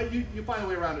 But you find a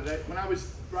way around it. When I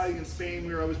was riding in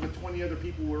Spain, I was with 20 other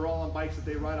people. We were all on bikes that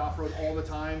they ride off-road all the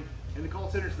time. And the call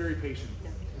center is very patient.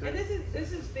 And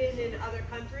this has been in other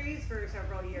countries for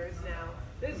several years now.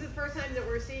 This is the first time that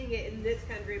we're seeing it in this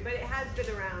country, but it has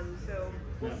been around, so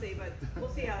we'll see. But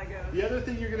we'll see how it goes. The other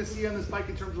thing you're going to see on this bike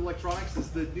in terms of electronics is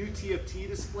the new TFT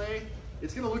display.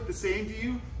 It's going to look the same to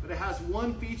you, but it has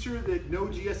one feature that no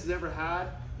GS has ever had.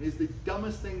 It is the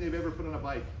dumbest thing they've ever put on a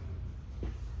bike.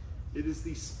 It is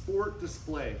the sport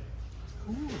display.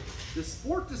 Ooh. The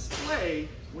sport display,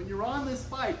 when you're on this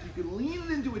bike, you can lean it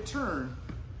into a turn,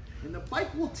 and the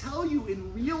bike will tell you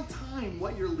in real time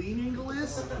what your lean angle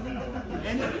is,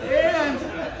 and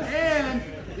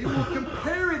it will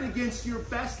compare it against your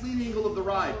best lean angle of the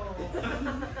ride.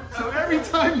 So every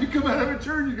time you come out of a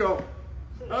turn, you go,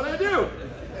 how'd I do?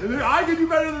 And then I can do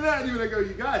better than that. And I go,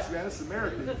 you guys, man, this is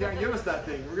America. You can't give us that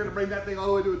thing. We're going to bring that thing all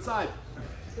the way to its side.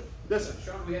 Listen.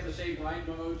 Shawn, we have the same ride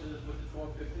modes as with the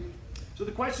 1250? So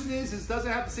the question is does it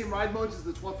have the same ride modes as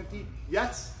the 1250?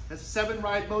 Yes, it has 7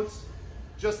 ride modes,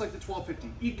 just like the 1250.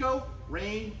 Eco,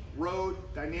 Rain, Road,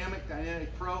 Dynamic,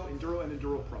 Dynamic Pro, Enduro, and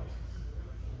Enduro Pro.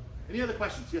 Any other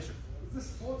questions? Yes, sir. Is the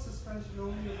sport suspension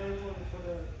only available for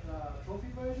the trophy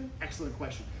version? Excellent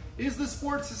question. Is the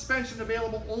sport suspension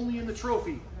available only in the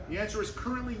trophy? The answer is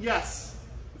currently yes.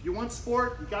 If you want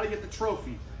sport, you got to get the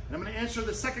trophy. And I'm going to answer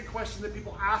the second question that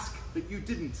people ask that you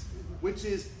didn't, which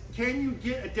is, can you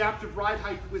get adaptive ride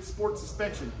height with sport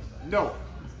suspension? No.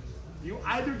 You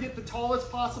either get the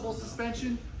tallest possible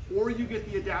suspension or you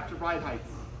get the adaptive ride height.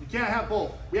 You can't have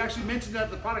both. We actually mentioned that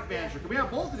to the product manager. Can we have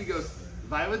both? And he goes,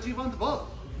 why would you want both?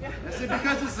 I said,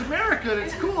 because it's America and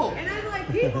it's cool. And I'm like,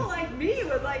 people like me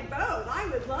would like both. I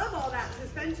would love all that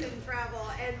suspension travel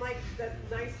and like the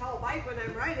nice tall bike when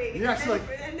I'm riding. Yeah,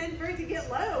 and then for it to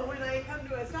get low when I come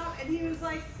to a stop. And he was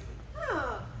like,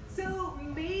 huh, so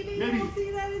maybe we'll see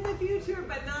that in the future,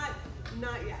 but not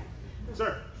yet.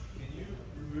 Sir. Can you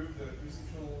remove the cruise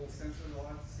control sensor a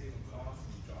lot to save on cost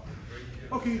and drop it?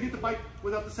 Oh, can you get the bike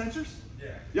without the sensors?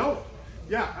 Yeah. Yo.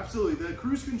 Yeah, absolutely. The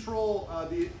cruise control,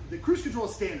 the cruise control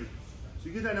is standard, so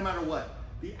you get that no matter what.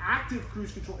 The active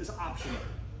cruise control is optional.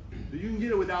 So you can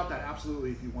get it without that,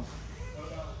 absolutely, if you want.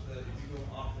 What about if you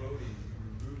go off-roading,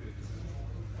 you remove it? Is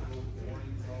it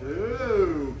warnings?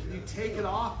 Ooh, can you take it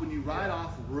off when you ride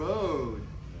off-road?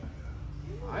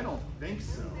 I don't think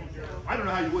so. I don't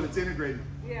know how you would. It's integrated.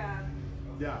 Yeah.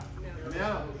 Yeah. No.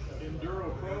 Yeah.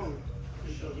 Enduro Pro,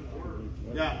 it doesn't work.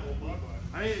 Yeah.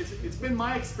 I mean, it's been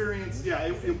my experience.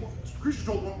 Yeah, cruise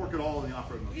control won't work at all in the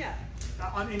off-road mode. Yeah.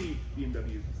 On any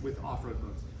BMW with off-road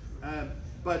modes.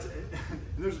 But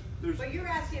there's. But you're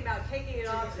asking about taking it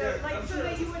off, so so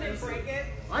that you wouldn't break it.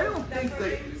 I don't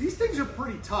think these things are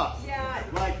pretty tough. Yeah.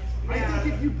 Like I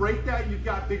think if you break that, you've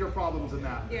got bigger problems than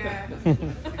that. Yeah.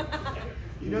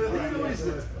 You know, the thing always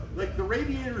is, like the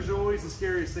radiators are always the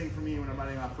scariest thing for me when I'm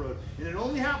riding off-road, and it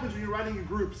only happens when you're riding in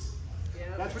groups.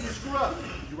 Yep. That's when you screw up.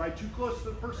 You ride too close to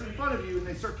the person in front of you, and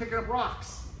they start kicking up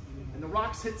rocks, and the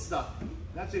rocks hit stuff.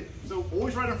 That's it. So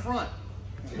always ride in front.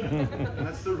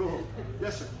 That's the rule.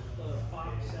 Yes, sir. The fog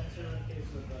sensor in case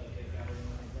of a battery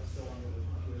line, that's still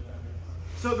under the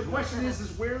battery. So the question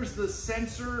is where's the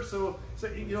sensor? So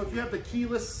you know, if you have the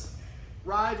keyless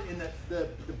ride and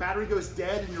the battery goes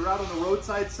dead and you're out on the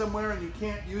roadside somewhere and you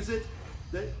can't use it,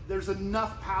 there's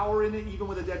enough power in it, even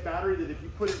with a dead battery, that if you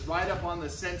put it right up on the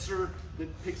sensor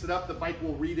that picks it up, the bike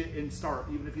will read it and start,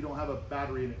 even if you don't have a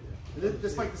battery in it. And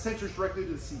this bike, the sensor is directly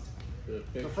to the seat,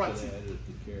 the front seat.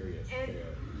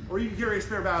 Or you can carry a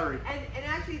spare battery. And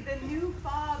actually, the new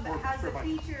fob has a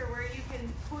feature where you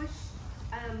can push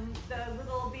the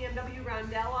little BMW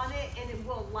roundel on it, and it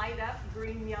will light up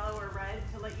green, yellow, or red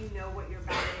to let you know what your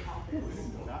battery health is.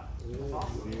 That's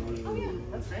awesome. Oh yeah,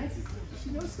 that's fancy. She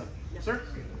knows stuff. Sir?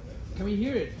 Can we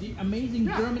hear it? The amazing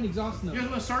German exhaust note. You guys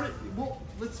want to start it? Well,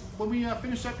 when we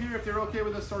finish up here, if they're okay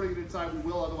with us starting it inside, we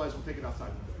will. Otherwise, we'll take it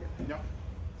outside. Yeah.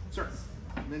 Sir?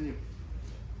 And then you.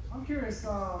 I'm curious, you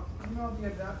know the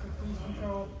adaptive cruise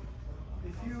control,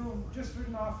 if you just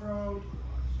ridden off-road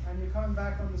and you're coming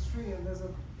back on the street and there's a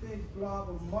big blob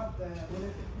of mud there, will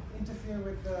it interfere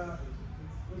with the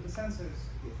sensors?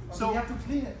 Or So you have to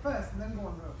clean it first and then go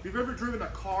on road? If you've ever driven a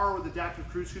car with adaptive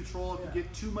cruise control, if you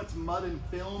get too much mud and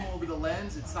film over the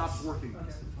lens, it stops working.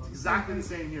 Okay. It's exactly the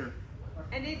same here.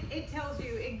 and it tells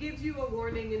you, it gives you a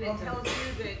warning, and it tells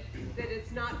you that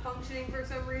it's not functioning for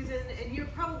some reason, and you're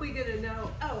probably gonna know,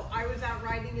 oh, I was out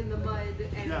riding in the mud,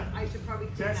 and I should probably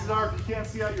clean Chances that are, up. if you can't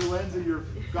see out your lens of your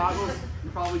goggles, you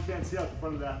probably can't see out the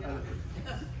front of that.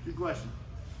 Good question.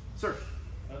 Sir?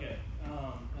 Okay,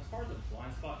 as far as the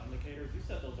blind spot indicators, you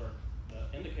said those are,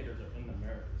 the indicators are in the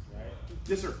mirrors, right?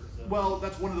 Yes, sir. So, well,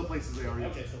 that's one of the places they are,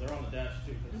 yes. Okay, so they're on the dash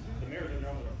too, because the mirrors are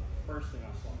normally the first thing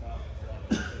I swap out.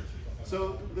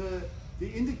 So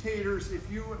the indicators,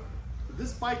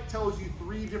 this bike tells you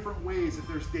 3 different ways that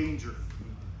there's danger.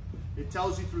 It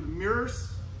tells you through the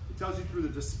mirrors, it tells you through the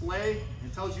display,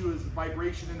 and it tells you as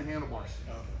vibration in the handlebars.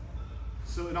 Okay.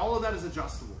 So, and all of that is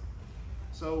adjustable.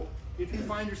 So if you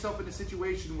find yourself in a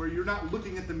situation where you're not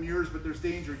looking at the mirrors but there's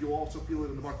danger, you'll also feel it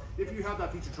in the bar, if you have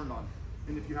that feature turned on,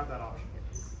 and if you have that option.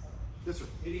 Yes, sir.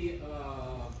 Any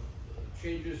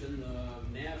changes in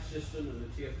the nav system and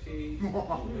the TFT,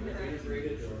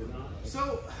 integrated or not?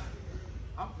 So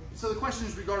the question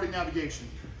is regarding navigation.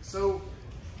 So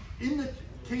in the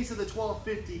case of the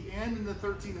 1250 and in the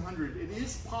 1300, it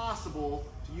is possible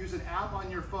to use an app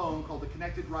on your phone called the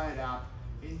Connected Ride app,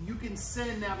 and you can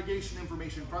send navigation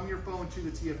information from your phone to the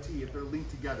TFT if they're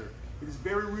linked together. It is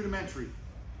very rudimentary.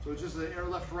 So it's just the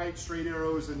left, right, straight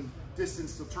arrows and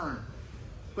distance to turn.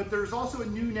 But there's also a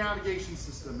new navigation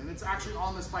system, and it's actually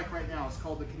on this bike right now. It's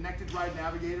called the Connected Ride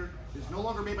Navigator. It's no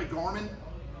longer made by Garmin.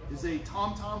 It's a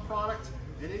TomTom product,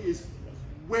 and it is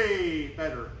way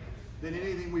better than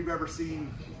anything we've ever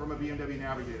seen from a BMW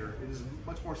Navigator. It is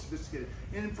much more sophisticated.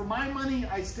 And for my money,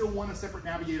 I still want a separate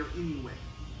Navigator anyway,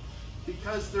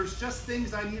 because there's just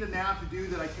things I need a nav to do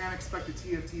that I can't expect a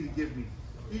TFT to give me,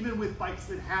 even with bikes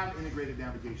that have integrated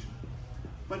navigation.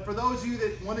 But for those of you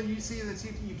that want to see in the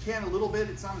TFT, you can a little bit.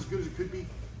 It's not as good as it could be.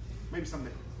 Maybe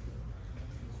someday.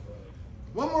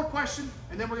 One more question,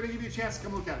 and then we're going to give you a chance to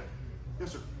come look at it.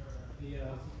 Yes, sir.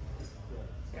 It's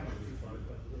kind of a two-part,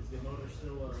 but is the motor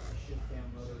still a shift cam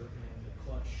motor, and the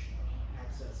clutch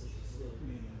access is still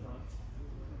in front?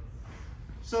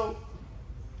 So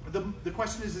the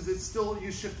question is it still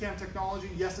use shift cam technology?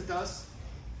 Yes, it does.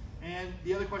 And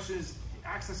the other question is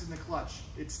accessing the clutch.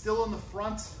 It's still in the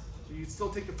front. So you can still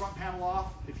take the front panel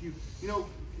off. If you know,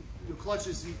 the clutch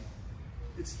is,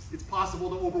 it's possible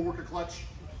to overwork a clutch.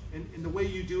 And the way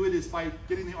you do it is by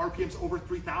getting the RPMs over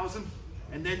 3,000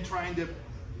 and then trying to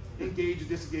engage and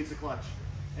disengage the clutch.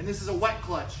 And this is a wet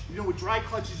clutch. You know, with dry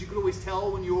clutches, you could always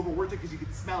tell when you overworked it because you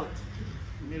could smell it.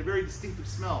 It made a very distinctive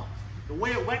smell. The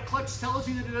way a wet clutch tells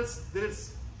you that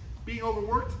it's being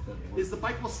overworked is the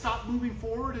bike will stop moving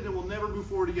forward and it will never move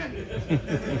forward again.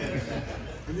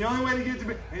 And the only way to get to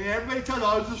me, and everybody tells you,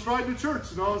 I was just riding to church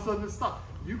and all of a sudden it stopped.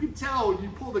 You can tell when you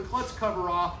pull the clutch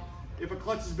cover off if a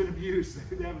clutch has been abused.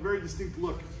 They have a very distinct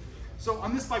look. So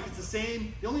on this bike it's the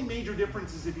same. The only major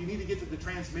difference is if you need to get to the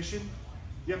transmission,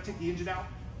 You have to take the engine out.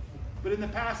 But in the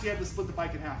past, you had to split the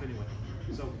bike in half anyway.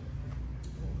 So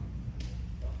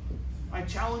I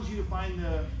challenge you to find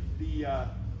the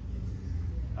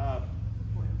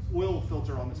oil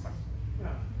filter on this bike.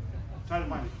 Try to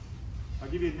find it. I'll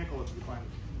give you a nickel if you can find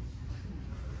it.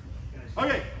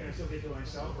 Okay. Can I still get to it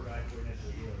myself, or do I have to wait next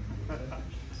to you?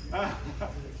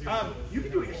 You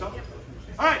can do it yourself.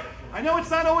 All right. I know it's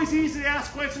not always easy to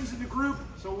ask questions in the group,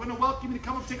 so we're going to welcome you to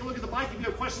come up, take a look at the bike. If you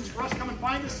have questions for us, come and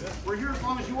find us. We're here as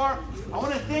long as you are. I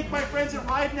want to thank my friends at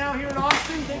RideNow here in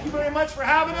Austin. Thank you very much for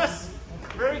having us.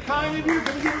 Very kind of you.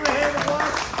 Can we give them a hand of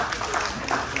applause?